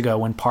 years ago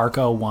when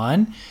Parco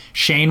won.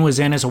 Shane was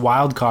in as a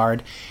wild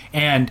card,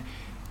 and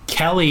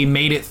Kelly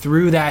made it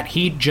through that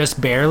heat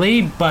just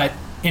barely, but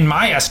in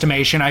my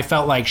estimation, I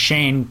felt like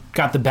Shane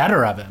got the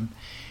better of him.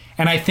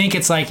 And I think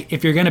it's like,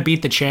 if you're going to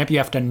beat the champ, you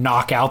have to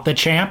knock out the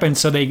champ, and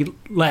so they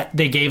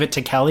gave it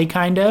to Kelly,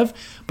 kind of.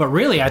 But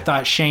really, I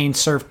thought Shane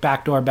surfed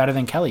backdoor better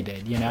than Kelly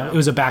did, It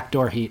was a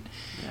backdoor heat.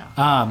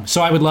 Yeah.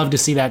 So I would love to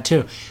see that,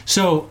 too.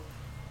 So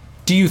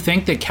do you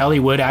think that Kelly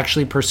would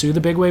actually pursue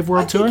the Big Wave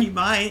World Tour? I think he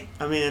might.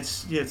 I mean,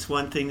 it's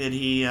one thing that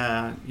he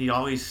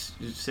always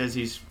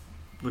says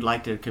would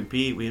like to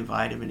compete. We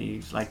invite him, and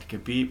he's like to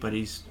compete, but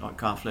he's on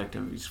conflict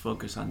and he's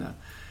focused on the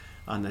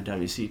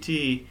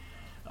WCT.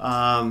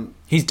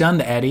 He's done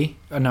the Eddie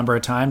a number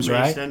of times,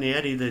 right? He's done the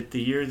Eddie.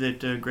 The year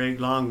that Greg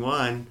Long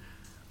won,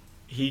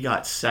 he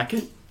got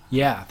second.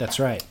 Yeah, that's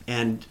right.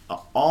 And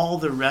all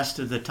the rest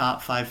of the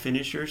top 5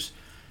 finishers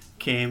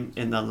came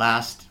in the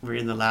last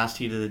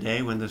heat of the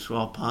day when the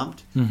swell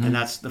pumped, and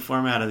that's the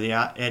format of the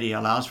Eddie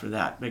allows for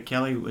that. But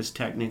Kelly was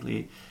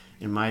technically,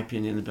 in my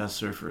opinion, the best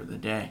surfer of the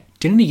day.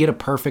 Didn't he get a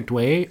perfect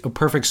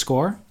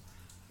score?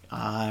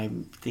 I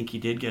think he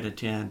did get a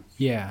 10.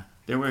 Yeah.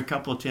 There were a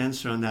couple of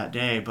 10s thrown that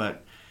day,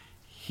 but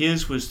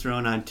his was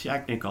thrown on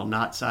technical,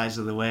 not size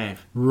of the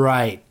wave.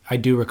 Right. I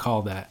do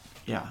recall that.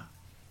 Yeah.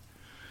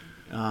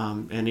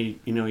 And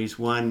he's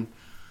won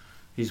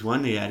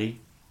the Eddie.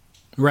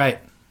 Right.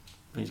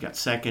 He's got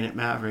second at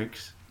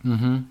Mavericks,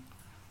 mm-hmm.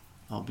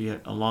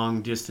 albeit a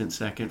long distance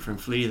second from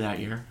Flea that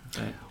year.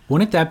 But.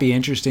 Wouldn't that be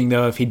interesting,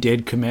 though, if he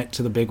did commit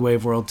to the Big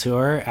Wave World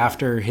Tour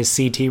after his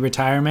CT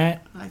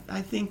retirement?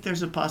 I think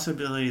there's a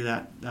possibility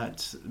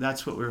that's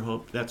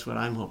what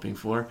I'm hoping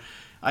for.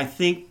 I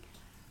think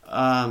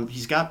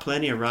he's got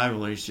plenty of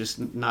rivalries,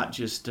 not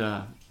just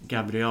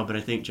Gabriel, but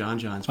I think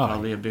John's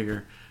probably a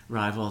bigger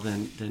rival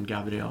than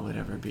Gabriel would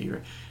ever be.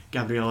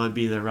 Gabriel would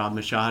be the Rob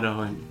Machado,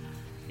 and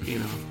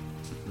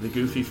the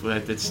goofy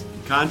foot that's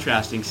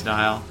contrasting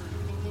style.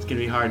 It's going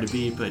to be hard to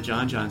beat, but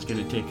John's going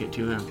to take it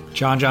to him.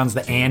 John's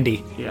the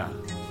Andy. Yeah.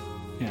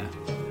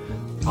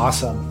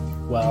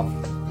 Awesome. Well,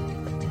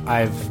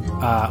 I've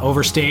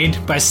overstayed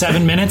by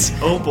 7 minutes.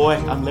 Oh boy,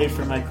 I'm late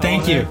for my call.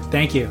 Thank you.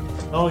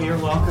 Oh, you're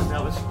welcome.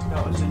 That was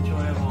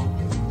enjoyable.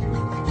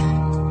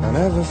 I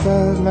never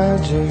felt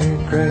magic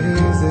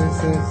crazy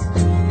as this.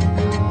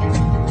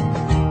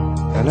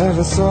 I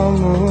never saw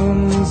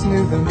moons,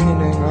 knew the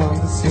meaning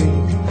of the sea.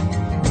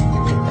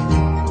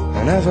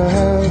 I never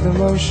held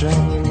emotion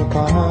in the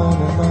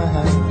palm of my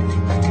hand.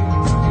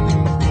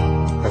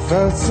 I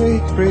felt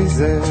sweet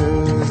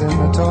breezes in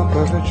the top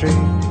of a tree.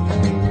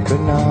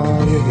 But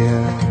now you're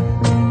here,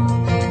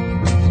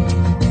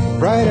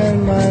 bright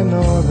in my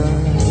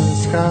northern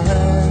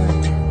sky.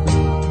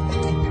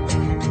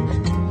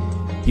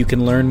 You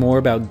can learn more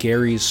about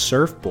Gary's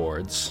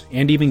surfboards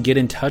and even get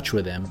in touch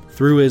with him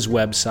through his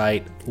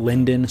website,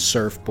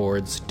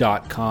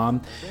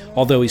 lindensurfboards.com,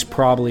 although he's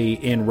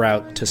probably en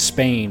route to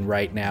Spain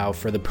right now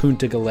for the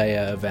Punta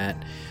Galea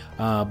event.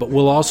 But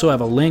we'll also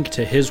have a link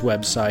to his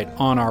website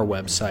on our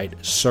website,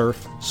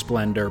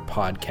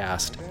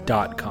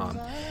 surfsplendorpodcast.com.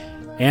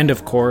 And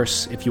of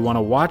course, if you want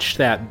to watch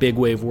that Big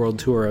Wave World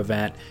Tour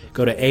event,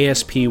 go to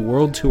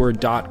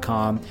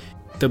aspworldtour.com.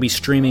 They'll be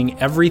streaming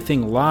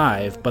everything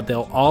live, but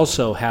they'll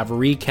also have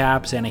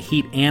recaps and a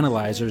heat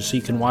analyzer so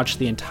you can watch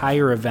the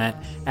entire event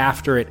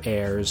after it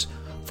airs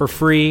for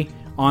free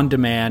on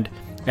demand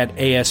at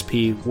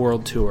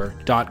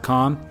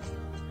aspworldtour.com.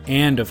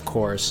 And of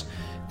course,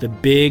 the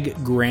big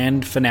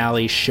grand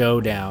finale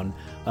showdown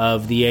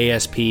of the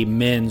ASP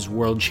Men's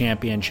World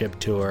Championship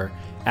Tour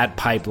at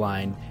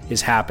Pipeline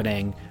is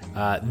happening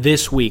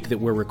this week that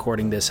we're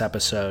recording this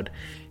episode.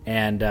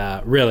 And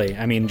really,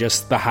 I mean,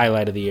 just the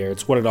highlight of the year.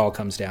 It's what it all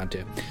comes down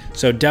to.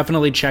 So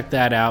definitely check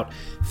that out.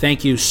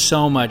 Thank you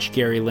so much,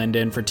 Gary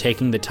Linden, for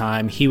taking the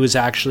time. He was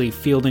actually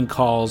fielding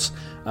calls.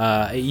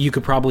 You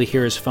could probably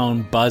hear his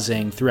phone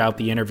buzzing throughout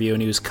the interview,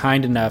 and he was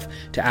kind enough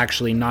to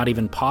actually not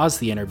even pause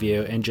the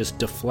interview and just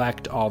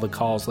deflect all the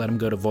calls, let them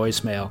go to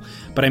voicemail.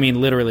 But I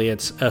mean, literally,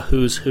 it's a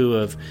who's who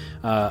of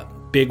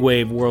Big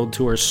Wave World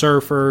Tour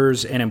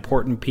surfers and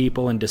important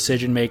people and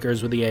decision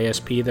makers with the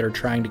ASP that are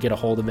trying to get a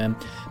hold of him,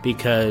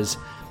 because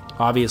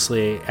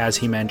obviously, as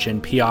he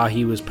mentioned,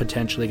 Piahi was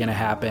potentially going to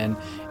happen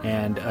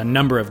and a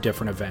number of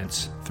different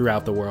events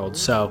throughout the world.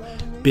 So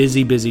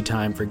busy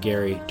time for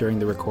Gary during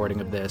the recording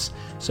of this.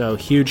 So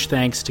huge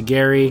thanks to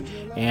Gary,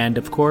 and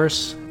of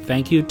course,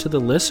 thank you to the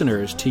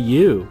listeners, to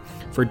you,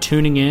 for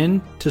tuning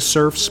in to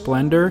Surf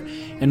Splendor,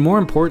 and more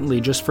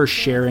importantly, just for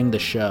sharing the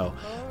show.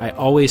 I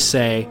always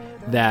say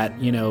that,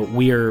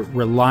 we are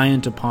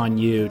reliant upon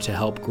you to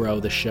help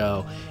grow the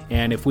show.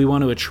 And if we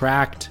want to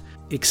attract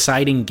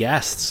exciting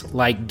guests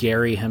like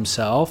Gary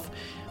himself,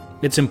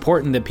 it's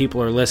important that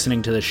people are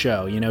listening to the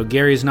show.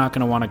 Gary's not going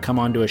to want to come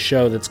onto a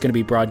show that's going to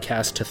be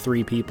broadcast to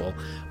 3 people.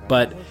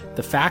 But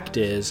the fact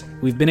is,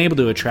 we've been able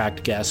to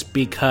attract guests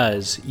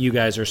because you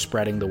guys are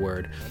spreading the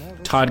word.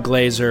 Todd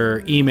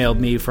Glazer emailed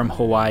me from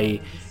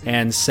Hawaii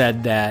and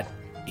said that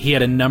he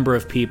had a number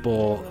of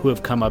people who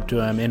have come up to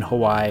him in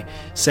Hawaii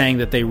saying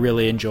that they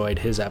really enjoyed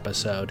his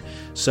episode.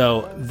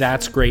 So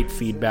that's great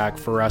feedback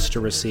for us to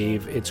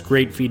receive. It's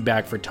great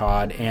feedback for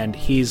Todd, and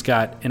he's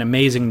got an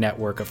amazing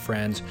network of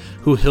friends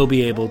who he'll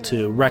be able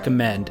to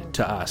recommend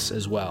to us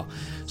as well.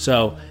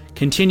 So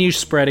continue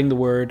spreading the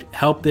word,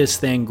 help this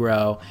thing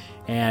grow,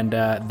 and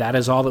that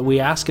is all that we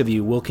ask of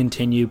you. We'll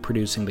continue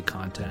producing the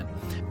content.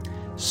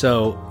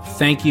 So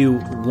thank you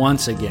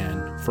once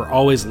again for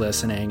always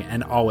listening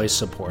and always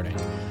supporting.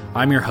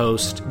 I'm your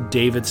host,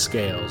 David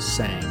Scales,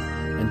 saying,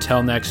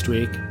 until next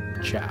week,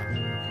 ciao.